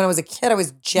 When I was a kid, I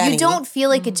was Jenny. You don't feel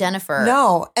like a Jennifer.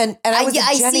 No, and I was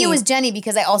I Jenny. see you as Jenny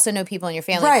because I also know people in your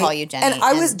family call you Jenny. And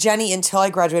I was Jenny until I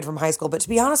graduated from high school. But to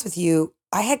be honest with you,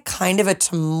 I had kind of a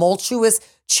tumultuous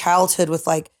childhood with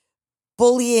like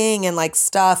bullying and like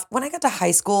stuff. When I got to high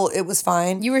school, it was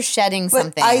fine. You were shedding But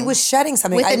something. I was shedding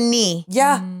something. with a knee.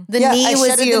 Yeah. The knee I was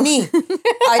shedded you. the knee.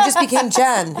 I just became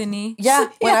Jen. The knee. Yeah.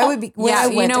 When I went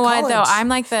you know to what though? college. I'm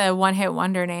like the one-hit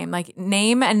wonder name. Like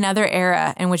name another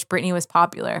era in which Britney was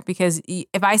popular. Because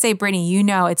if I say Britney, you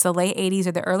know it's the late 80s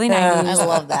or the early 90s. I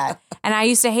love that. And I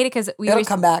used to hate it because It'll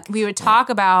come back. We would talk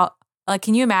about like,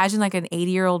 can you imagine like an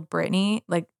 80-year-old Britney?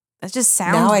 Like that just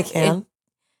sounds. Now I can.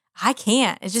 I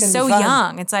can't. It's just It's so gonna be fun.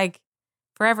 young. It's like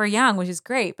forever young, which is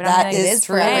great. But That I'm like, is It is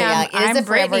true. forever Damn, young. It is I'm a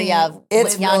forever Britney young.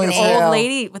 It's young really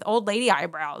name. true. with old lady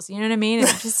eyebrows. You know what I mean?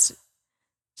 It's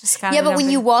just kind Yeah, of but when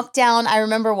you walk down, I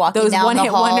remember walking those down the one-hit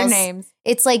halls. wonder names.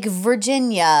 It's like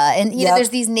Virginia, and you know, Yep. there's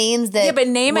these names that. Yeah, but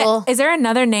name will- it. Is there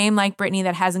another name like Britney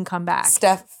that hasn't come back?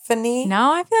 Stephanie.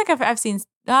 No, I feel like I've seen.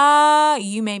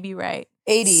 You may be right.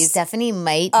 80s. Stephanie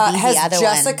might be Has the other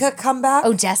Jessica one. come back?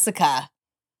 Oh, Jessica.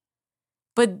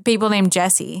 But people named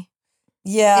Jessie.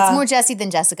 yeah. It's more Jessie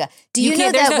than Jessica. Do you know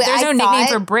can't- there's that? there's I no nickname thought-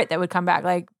 for Brit that would come back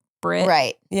like Brit.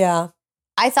 Right. Yeah.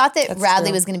 I thought that That's Radley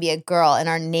true. was going to be a girl, and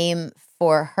our name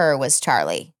for her was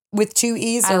Charlie, With 2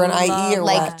 E's I or an love IE or that.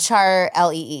 like what? Char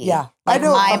Lee. Yeah. I Like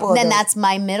know a couple of then those. that's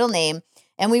my middle name,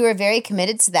 and we were very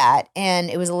committed to that. And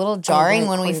it was a little jarring right,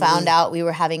 when we Courtney. found out we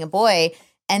were having a boy.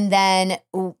 And then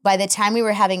by the time we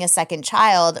were having a second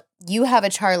child, you have a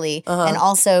Charlie, and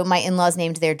also my in-laws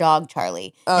named their dog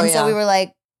Charlie. Oh, and so yeah. we were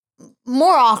like,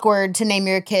 more awkward to name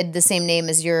your kid the same name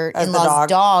as your As the in-laws' dog.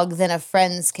 dog than a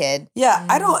friend's kid. Yeah,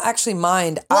 I don't actually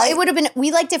mind. Well, it would have been,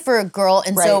 we liked it for a girl.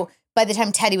 And so by the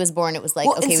time Teddy was born, it was like,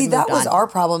 Well, okay, and see, we moved that was on. our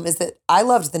problem is that I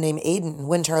loved the name Aiden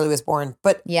when Charlie was born,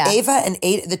 but Yeah. Ava and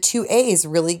Aiden, the two A's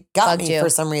really got Bugged me you. for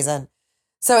some reason.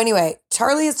 So anyway,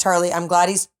 Charlie is Charlie. I'm glad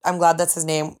that's his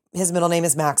name. His middle name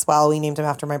is Maxwell. We named him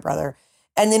after my brother.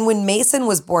 And then when Mason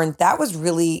was born, that was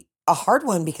really a hard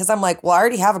one because I'm like, well, I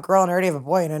already have a girl and I already have a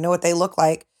boy and I know what they look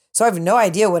like. So I have no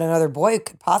idea what another boy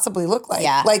could possibly look like.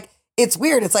 Yeah. Like, it's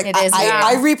weird. It's like, It is weird.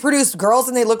 I reproduced girls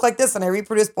and they look like this and I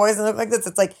reproduced boys and they look like this.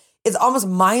 It's like, it's almost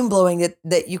mind blowing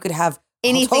that you could have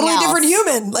Anything a totally else. different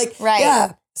human. Like, Right.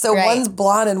 yeah. So Right. one's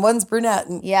blonde and one's brunette.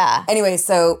 And Yeah. anyway,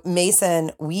 so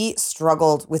Mason, we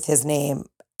struggled with his name.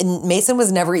 And Mason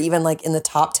was never even like in the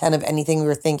top 10 of anything we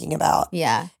were thinking about.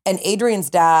 Yeah. And Adrian's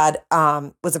dad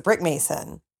was a brick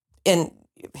mason in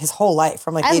his whole life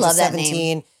from like I age of love that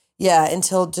 17. Yeah,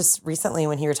 until just recently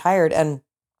when he retired. And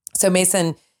so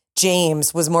Mason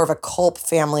James was more of a Culp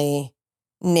family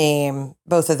name.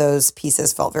 Both of those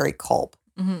pieces felt very Culp.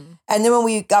 Mm-hmm. And then when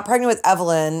we got pregnant with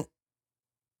Evelyn,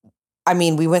 I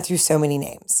mean, we went through so many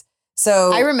names.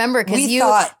 So I remember because we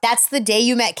thought- that's the day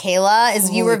you met Kayla is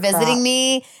you were Holy visiting crap.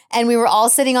 me and we were all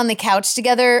sitting on the couch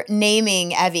together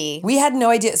naming Evie. we had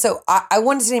no idea. So I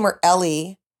wanted to name her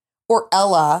Ellie or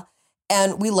Ella.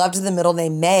 And we loved the middle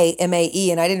name May,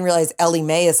 M-A-E. And I didn't realize Ellie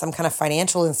Mae is some kind of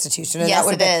financial institution. And Yes, that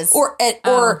would it be- is. Or and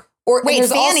Wait,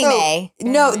 there's Fannie also- Mae.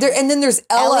 No, there, and then there's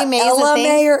Ellie Mae is a Ella thing?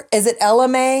 Mae, or is it Ella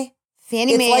Mae?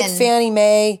 Fannie It's Mae like and Fannie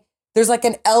Mae. There's like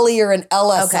an Ellie or an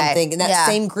Ella Okay, something in that yeah.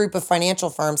 same group of financial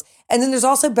firms. And then there's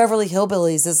also Beverly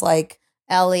Hillbillies is like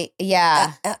Ellie.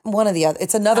 Yeah. one of the other.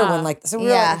 It's another one like so. We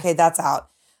were Yeah. like, okay, that's out.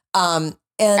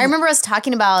 And I remember us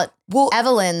talking about well,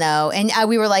 Evelyn though, and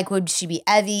we were like, would she be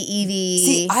Evie, Evie?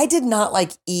 see, I did not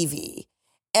like Evie.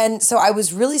 And so I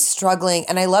was really struggling,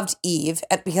 and I loved Eve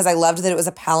because I loved that it was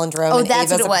a palindrome. oh, and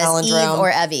that's Ava's what it a was, palindrome. Eve or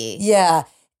Evie. Yeah.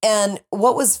 And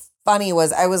what was funny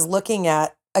was I was looking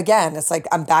at, again, it's like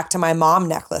I'm back to my mom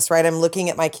necklace, right? I'm looking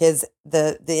at my kids,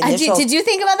 the initials. Did you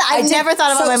think about that? I've did. never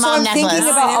thought about my mom I'm necklace. thinking I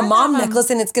about never a thought mom about- necklace,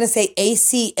 and it's going to say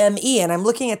ACME. And I'm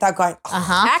looking at that going, oh,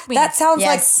 Uh-huh. Acme. that sounds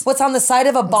Yes. like what's on the side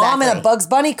of a bomb in a Exactly. Bugs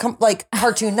Bunny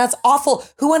cartoon. That's awful.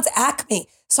 Who wants Acme?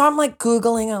 So I'm like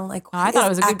Googling. I'm like, I what thought is it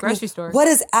was a good Acme? grocery store. What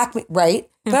is Acme? Right.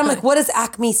 But I'm like, what does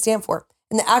Acme stand for?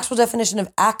 And the actual definition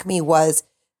of Acme was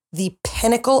the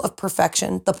pinnacle of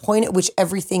perfection, the point at which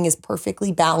everything is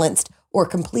perfectly balanced or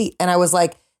complete. And I was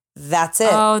like, that's it.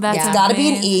 Oh, that's It's got to be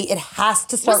an amazing. E. It has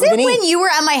to start Was with it an E. when you were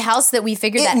at my house that we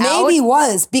figured It that maybe out?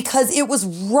 was because it was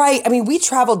right. I mean, we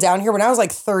traveled down here when I was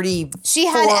like 30. She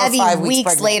had Evie 5 weeks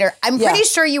pregnant. later. I'm Yeah. pretty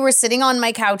sure you were sitting on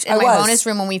my couch in I my was. bonus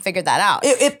room when we figured that out.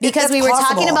 that's Because we were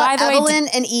talking possible. about By the way, Evelyn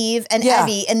and Eve and Yeah.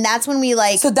 Evie, and that's when we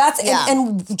like. So that's yeah.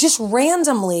 and just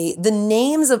randomly the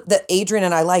names of that Adrian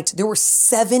and I liked. There were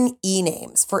 7 E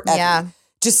names for Evie. Yeah.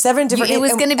 Just 7 different. It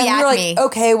was names. gonna be and we were Acme. like,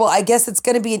 okay, well, I guess it's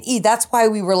going to be an E. That's why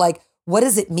we were like, what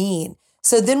does it mean?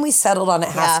 So then we settled on it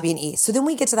has Yeah. to be an E. So then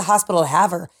we get to the hospital to have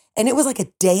her, and it was like a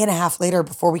day and a half later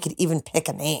before we could even pick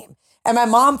a name. And my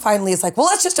mom finally is like, well,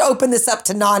 let's just open this up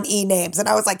to non-E names. And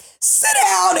I was like, sit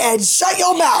down and shut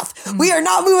your mouth. We are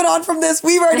not moving on from this.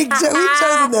 We've already we've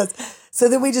chosen this. So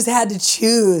then we just had to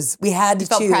choose. We had to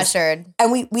felt choose. pressured.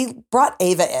 And we brought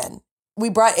Ava in. We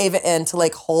brought Ava in to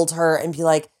like hold her and be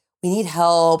like, we need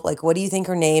help. Like, what do you think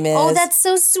her name is? Oh, that's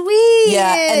so sweet.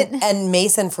 yeah. And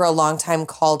Mason for a long time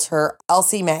called her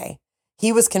Elsie Mae.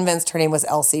 He was convinced her name was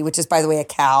Elsie, which is, by the way, a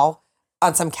cow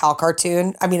on some cow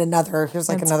cartoon. I mean, here's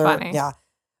like That's another, funny. yeah.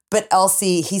 But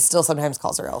Elsie, he still sometimes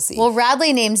calls her Elsie. Well,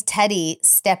 Radley named Teddy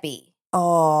Steppy.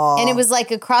 oh, And it was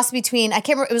like a cross between, I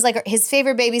can't remember, it was like his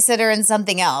favorite babysitter and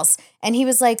something else. And he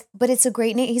was like, but it's a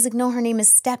great name. He's like, no, her name is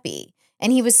Steppy.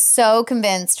 And he was so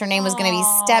convinced her name was going to be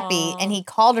Steppy. And he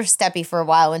called her Steppy for a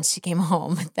while when she came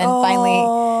home. Then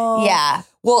finally, yeah.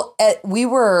 Well,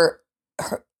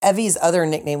 Evie's other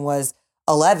nickname was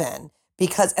 11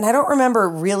 because, and I don't remember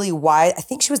really why. I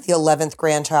think she was the 11th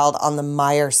grandchild on the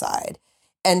Meyer side.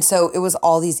 And so it was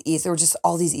all these E's. There were just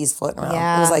all these E's floating around.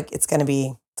 Yeah. It was like, it's got to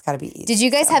be E's. Did you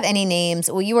guys have any names?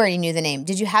 Well, you already knew the name.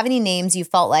 Did you have any names you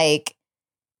felt like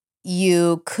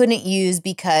you couldn't use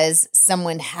because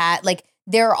someone had, like,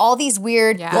 there are all these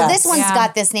weird, Yeah. well, this Yes. one's Yeah.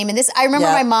 got this name. And this, I remember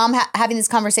Yeah. my mom having this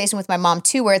conversation with my mom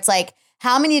too, where it's like,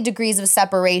 how many degrees of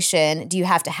separation do you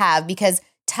have to have? Because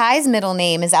Ty's middle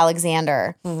name is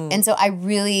Alexander. Mhm. And so I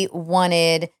really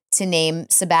wanted to name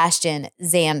Sebastian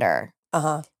Xander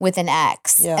Uh-huh. with an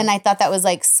X. Yeah. And I thought that was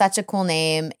like such a cool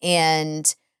name.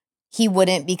 And he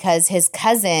wouldn't because his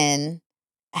cousin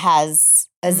has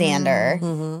a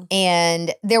Xander.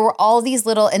 And there were all these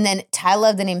little, and then Ty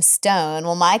loved the name Stone.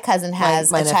 Well, my cousin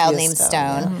has my a child nephew is named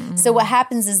Stone, Stone. So what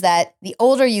happens is that the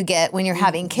older you get when you're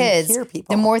having kids, hear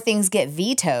people. the more things get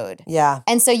vetoed. Yeah.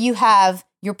 And so you have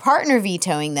your partner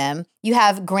vetoing them. You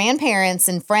have grandparents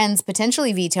and friends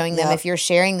potentially vetoing them Yep. if you're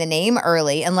sharing the name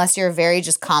early, unless you're very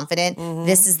just confident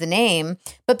this is the name.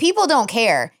 But people don't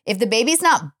care. If the baby's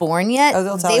not born yet, Oh,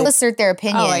 they'll tell they you. will assert their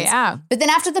opinions. Oh, yeah. But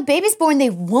then after the baby's born, they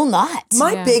will not.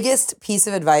 My biggest piece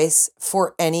of advice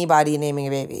for anybody naming a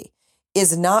baby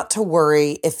is not to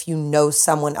worry if you know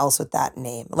someone else with that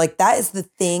name. Like that is the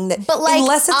thing that, But like,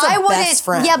 unless it's I a wouldn't. best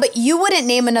friend. Yeah, but you wouldn't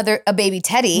name a baby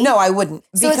Teddy. No, I wouldn't.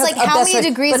 So it's Because like, a how best many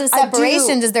friend- degrees but of I do-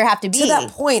 separation does there have to be? To that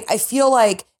point, I feel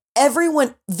like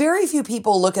very few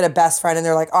people look at a best friend and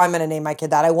they're like, oh, I'm going to name my kid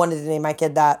that. I wanted to name my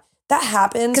kid that. That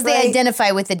happens. Because they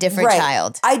identify with a different Right.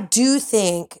 child. I do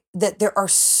think that there are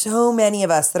so many of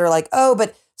us that are like, oh,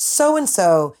 but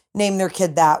so-and-so named their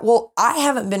kid that. Well, I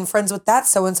haven't been friends with that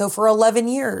so-and-so for 11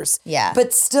 years. Yeah.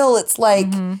 But still, it's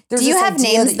like, there's Do you this have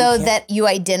idea names you though can't- that you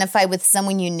identify with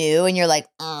someone you knew and you're like,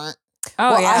 Oh,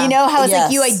 Well, yeah. you know how it's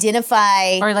like you Yes.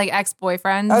 identify. Or like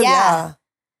ex-boyfriends. Oh, Yeah. yeah.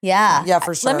 yeah. Yeah,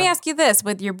 for sure. Let me ask you this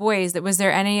with your boys, that was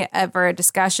there any ever a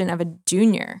discussion of a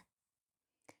junior?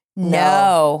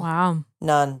 No. Wow.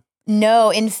 None. No.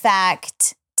 In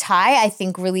fact, Ty, I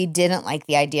think, really didn't like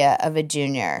the idea of a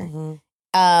junior.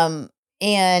 Mhm.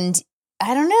 And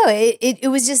I don't know. It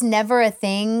was just never a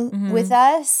thing with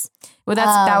us. Well, that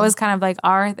Um, was kind of like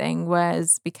our thing,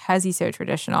 was because he's so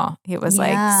traditional. He was Yeah.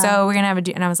 like, so we're gonna have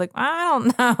and I was like, I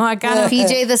don't know. I gotta.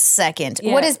 PJ the second.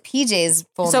 Yeah. What is PJ's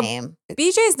full So- name?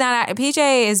 BJ's not.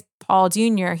 PJ is Paul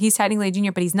Jr. He's technically a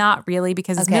junior, but he's not really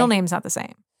because his Okay. middle name's not the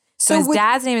same. So his would,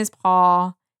 dad's name is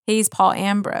Paul. He's Paul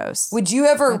Ambrose. would you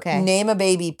ever Okay. name a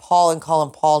baby Paul and call him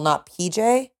Paul, not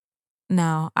PJ?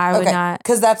 No, I would not.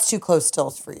 Because that's too close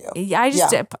still for you. I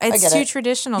just Yeah, I it's get too it.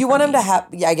 traditional. You for want him me. to have,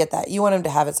 yeah, I get that. You want him to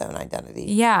have its own identity.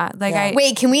 Yeah, like Yeah. I.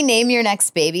 Wait, can we name your next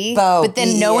baby? Bo, But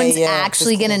then no yeah, one's yeah,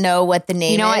 actually just going to kidding. know what the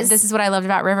name You know is. what? This is what I loved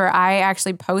about River. I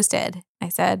actually posted. I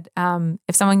said,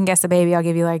 if someone can guess the baby, I'll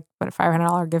give you like a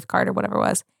 $500 gift card or whatever it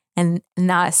was. And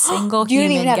not a single You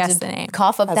didn't human even have guessed to the name.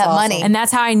 cough up That's that awesome. money. And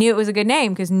that's how I knew it was a good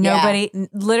name, because nobody,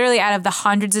 literally out of the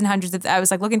hundreds and hundreds of, I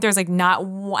was like looking through, I was like not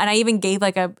one. And I even gave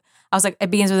like I was like,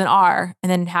 it begins with an R, and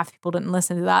then half the people didn't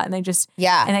listen to that, and they just,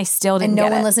 Yeah. and I still didn't and no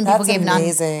get one it. listened. People That's gave none.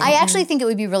 amazing. I actually think it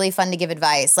would be really fun to give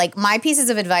advice. Like my pieces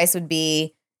of advice would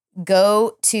be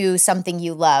go to something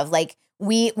you love. Like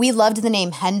we loved the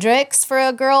name Hendrix for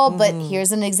a girl, but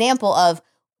here's an example of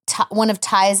one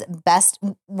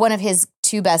of his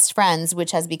two best friends,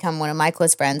 which has become one of my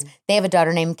close friends. They have a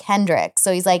daughter named Kendrick.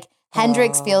 So he's like,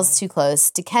 Hendrix feels too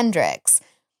close to Kendricks.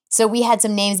 So we had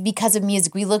some names because of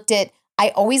music. We looked at, I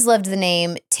always loved the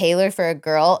name Taylor for a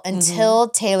girl until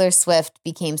Taylor Swift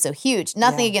became so huge.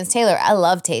 Nothing against Taylor. I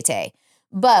love Tay-Tay.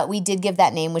 But we did give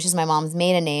that name, which is my mom's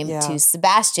maiden name, to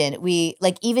Sebastian. We,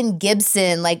 like, even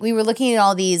Gibson, like, we were looking at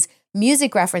all these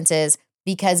music references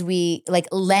because we, like,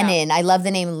 Lennon. I love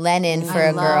the name Lennon for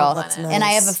a girl. That's And I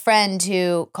have a nice. friend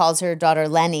who calls her daughter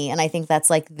Lenny, and I think that's,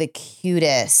 like, the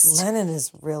cutest. Lennon is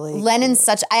really Lennon's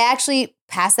such. I actually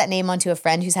passed that name on to a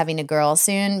friend who's having a girl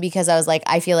soon because I was like,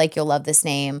 I feel like you'll love this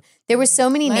name. There were so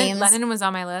many names. Lennon was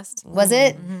on my list. Was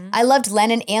it? I loved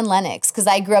Lennon and Lennox because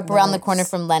I grew up around the corner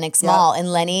from Lennox Yep. Mall, and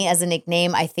Lenny as a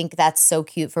nickname, I think that's so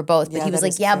cute for both. But Yeah, he was that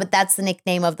like, is yeah, cute. but that's the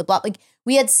nickname of the block. Like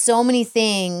we had so many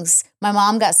things. My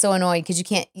mom got so annoyed because you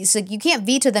can't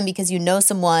veto them because you know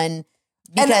someone.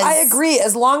 And Because I agree.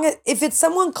 As long as if it's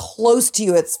someone close to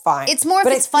you, it's fine. It's more if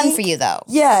But I it's fun think- for you though.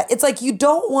 Yeah, it's like you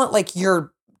don't want like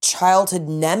your childhood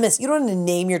nemesis. You don't want to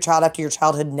name your child after your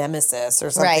childhood nemesis or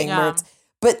something. Right. Where it's,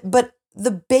 but the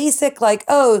basic like,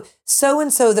 oh, so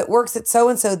and so that works at so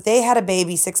and so, they had a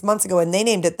baby 6 months ago and they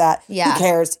named it that. Yeah. Who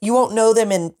cares? You won't know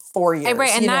them in 4 years. Right,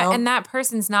 and you that know? and that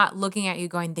person's not looking at you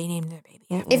going, they named their baby.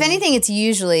 If anything, it's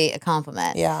usually a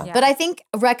compliment. Yeah. Yeah. But I think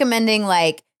recommending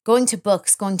like going to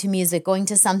books, going to music, going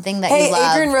to something that Hey, you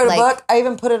love. Adrian wrote like, a book. I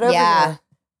even put it over Yeah. here.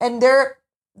 And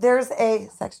there's a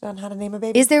section on how to name a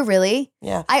baby. Is there really?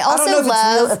 Yeah. I don't know also if it's real-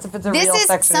 love if it's a this real is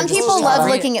section or some just a people shout love out.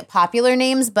 looking at popular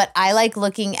names, but I like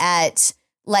looking at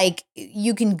like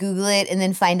you can Google it and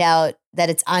then find out that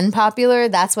it's unpopular.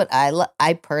 That's what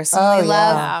I personally Oh,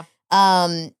 love.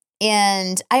 yeah.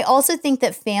 And I also think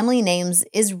that family names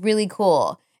is really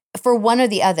cool for one or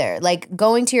the other. Like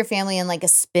going to your family and like a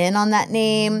spin on that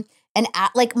name. And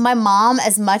like my mom,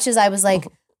 as much as I was like,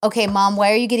 okay, mom,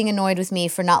 why are you getting annoyed with me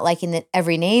for not liking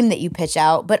every name that you pitch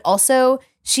out? But also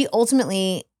she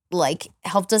ultimately like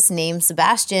helped us name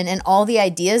Sebastian, and all the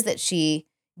ideas that she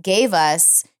gave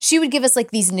us, she would give us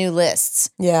like these new lists.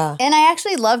 Yeah. And I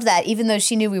actually loved that, even though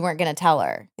she knew we weren't going to tell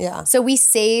her. Yeah. So we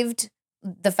saved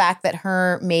the fact that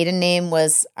her maiden name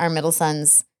was our middle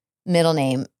son's middle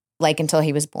name, like until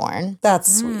he was born.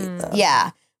 That's sweet though.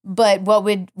 Yeah. But what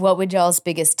would y'all's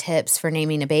biggest tips for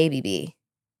naming a baby be?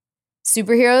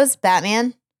 Superheroes?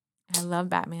 Batman? I love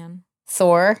Batman.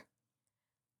 Thor?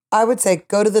 I would say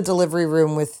go to the delivery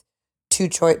room with two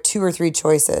or three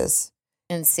choices.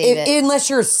 And save it. Unless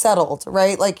you're settled,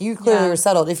 right? Like you clearly are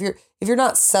settled. If you're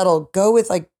not settled, go with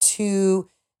like two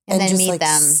And then just meet like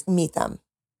them. Meet them.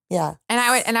 Yeah. And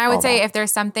I would All say that. if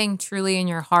there's something truly in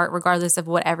your heart, regardless of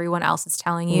what everyone else is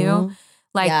telling you, Mhm.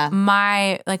 like Yeah.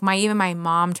 even my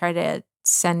mom tried to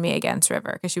send me against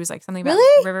River because she was like something about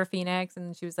Really? River Phoenix,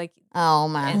 and she was like, Oh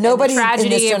my. And Nobody in tragedy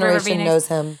this of River generation Phoenix. knows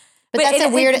him. But that's a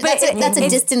weird, that's a it's-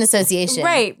 distant association.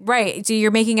 Right. So you're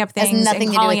making up Has things nothing to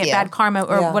and do calling with it you. bad karma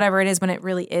or Yeah. whatever it is when it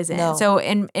really isn't. No. So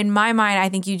in my mind, I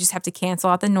think you just have to cancel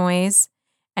out the noise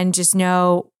and just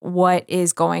know what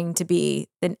is going to be.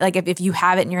 Like if you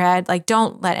have it in your head, like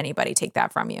don't let anybody take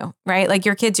that from you, right? Like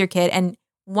your kid's your kid. And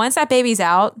once that baby's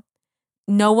out,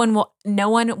 no one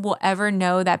will ever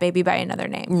know that baby by another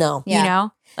name. No. Yeah. You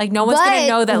know? Like no one's going But, to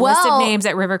know that list of well, names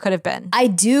that River could have been. I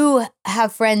do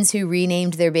have friends who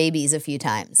renamed their babies a few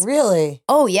times. Really?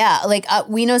 Oh yeah, like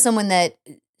we know someone that.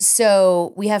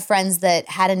 So we have friends that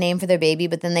had a name for their baby,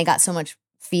 but then they got so much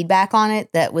feedback on it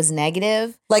that was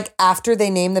negative Like after they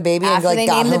name the baby after and they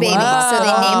got named the him baby. one. So they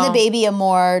Wow. named the baby a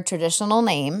more traditional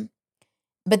name,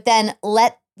 but then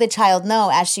let the child know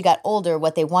as she got older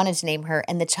what they wanted to name her,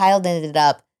 and the child ended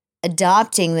up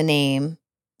adopting the name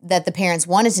that the parents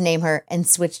wanted to name her and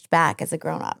switched back as a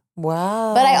grown up.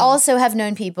 Wow. But I also have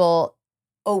known people,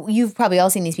 you've probably all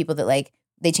seen these people that like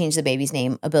they change the baby's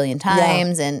name a billion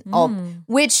times and all, Mm.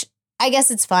 which I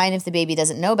guess it's fine if the baby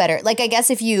doesn't know better. Like I guess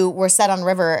if you were set on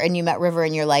River and you met River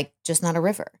and you're like, just not a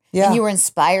River. Yeah. And you were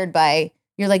inspired by,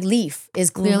 you're like Leaf is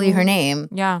clearly her name.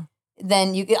 Yeah.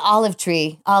 Then you get Olive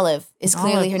Tree. Olive is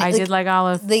clearly her name. I did like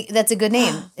Olive. That's a good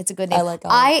name. It's a good name. I like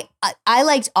Olive. I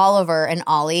liked Oliver and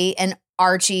Ollie and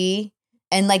Archie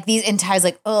and like these, and Ty's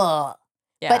like, ugh.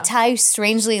 Yeah. But Ty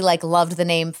strangely like loved the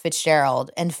name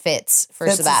Fitzgerald and Fitz for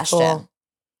Fitz is Sebastian. cool.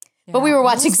 But we were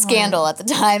watching Scandal at the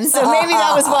time, so maybe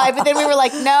that was why. But then we were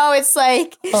like, no, it's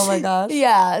like, Oh my gosh.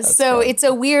 yeah. So fun. it's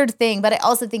a weird thing. But I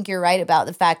also think you're right about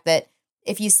the fact that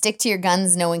if you stick to your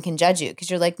guns, no one can judge you because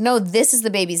you're like, no, this is the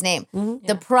baby's name. Mhm.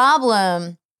 The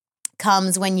problem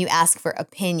comes when you ask for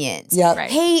opinions. Yep. Right.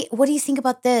 Hey, what do you think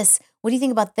about this? What do you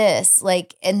think about this?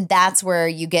 Like, and that's where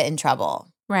you get in trouble.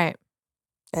 Right.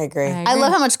 I agree. I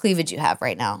love how much cleavage you have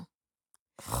right now.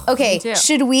 Okay, Me too.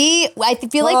 should we? I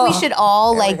feel like we Oh, should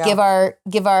all there we like go.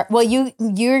 give our. Well,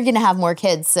 you're gonna have more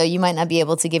kids, so you might not be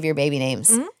able to give your baby names.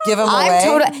 Give them I'm away.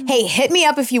 total. Hey, hit me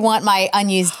up if you want my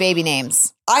unused baby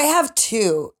names. I have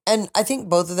two, and I think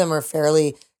both of them are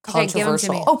fairly Okay, give 'em to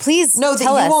controversial. me. Oh, please, No, that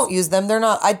tell you us. won't use them. They're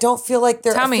not. I don't feel like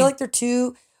they're. Tell I me. feel like they're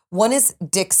too. One is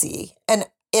Dixie, and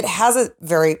it has a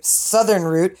very southern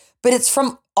root, but it's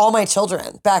from All My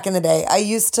Children back in the day. I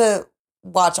used to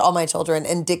watch All My Children,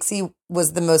 and Dixie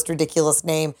was the most ridiculous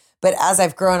name. But as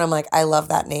I've grown, I'm like, I love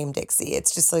that name, Dixie.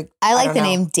 It's just like I like don't the know.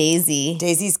 name Daisy.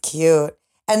 Daisy's cute.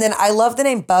 And then I love the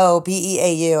name Beau, Beau.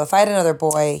 If I had another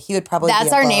boy, he would probably be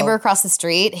That's a our Beau. neighbor across the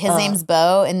street. His name's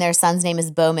Bo, and their son's name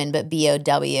is Bowman, but BOW.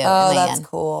 Oh, that's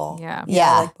cool. Yeah. Yeah, I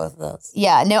Yeah. like both of those.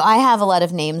 Yeah, no, I have a lot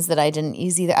of names that I didn't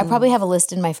use either. I probably have a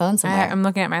list in my phone somewhere. I'm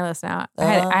looking at my list now. I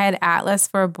had Atlas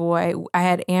for a boy. I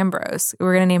had Ambrose. We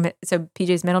were gonna name it. So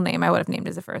PJ's middle name, I would have named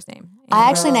as a first name. I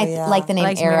actually Oh, like, yeah. like the name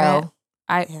liked Arrow.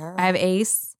 Merritt. Arrow. I have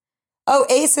Ace. Oh,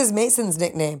 Ace is Mason's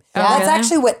nickname. Oh, That's really?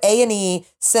 actually what A&E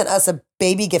sent us a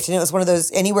baby gift, and it was one of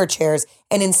those anywhere chairs.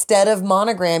 And instead of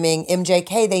monogramming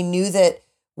MJK, they knew that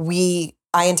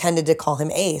I intended to call him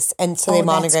Ace, and so they Oh, that's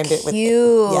monogrammed it with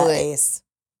cute. Ace.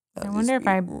 I wonder if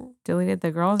I deleted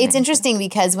the girl's It's name. interesting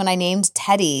because when I named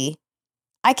Teddy,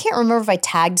 I can't remember if I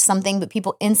tagged something, but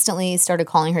people instantly started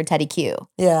calling her Teddy Q.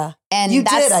 Yeah, And you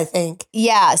that's, did, I think.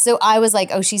 yeah. So I was like,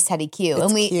 oh, she's Teddy Q. It's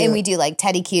and we cute. do like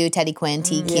Teddy Q, Teddy Quinn,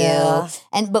 TQ. Yeah.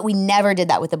 But we never did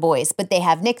that with the boys. But they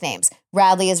have nicknames.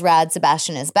 Radley is Rad,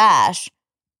 Sebastian is Bash.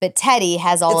 But Teddy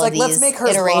has all It's of like, these let's make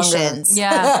hers iterations.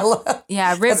 Yeah.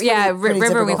 Yeah, That's pretty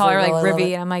River. We typical call her for a like girl. I love Rivy,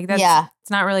 it. and I'm like, that's Yeah. it's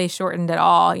not really shortened at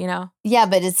all, you know? Yeah,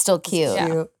 but it's still cute. Yeah.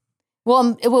 Cute.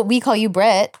 Well, we call you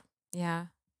Britt. Yeah.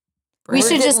 We We're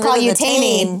should just getting call rid you of the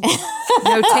Taney.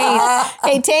 No taint.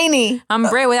 Hey, Taney. I'm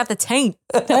Bray without the taint.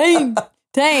 Taney.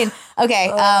 Dang. Okay.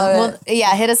 Well,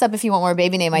 yeah, hit us up if you want more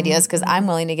baby name ideas because I'm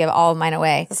willing to give all of mine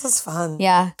away. This is fun.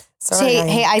 Yeah. Sorry,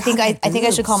 Hey, I think God, I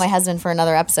should call my husband for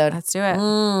another episode. Let's do it.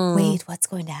 Wait, what's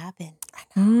going to happen?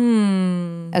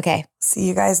 Mm. Okay. See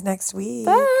you guys next week.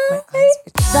 Bye.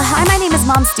 The Hi, My Name is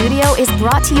Mom studio is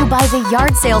brought to you by the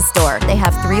Yard Sale Store. They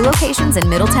have 3 locations in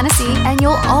Middle Tennessee, and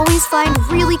you'll always find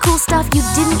really cool stuff you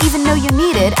didn't even know you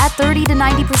needed at 30 to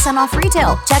 90% off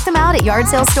retail. Check them out at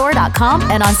yardsalestore.com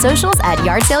and on socials at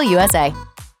YardSaleUSA.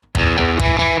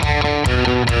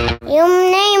 Your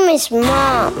name is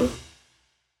Mom.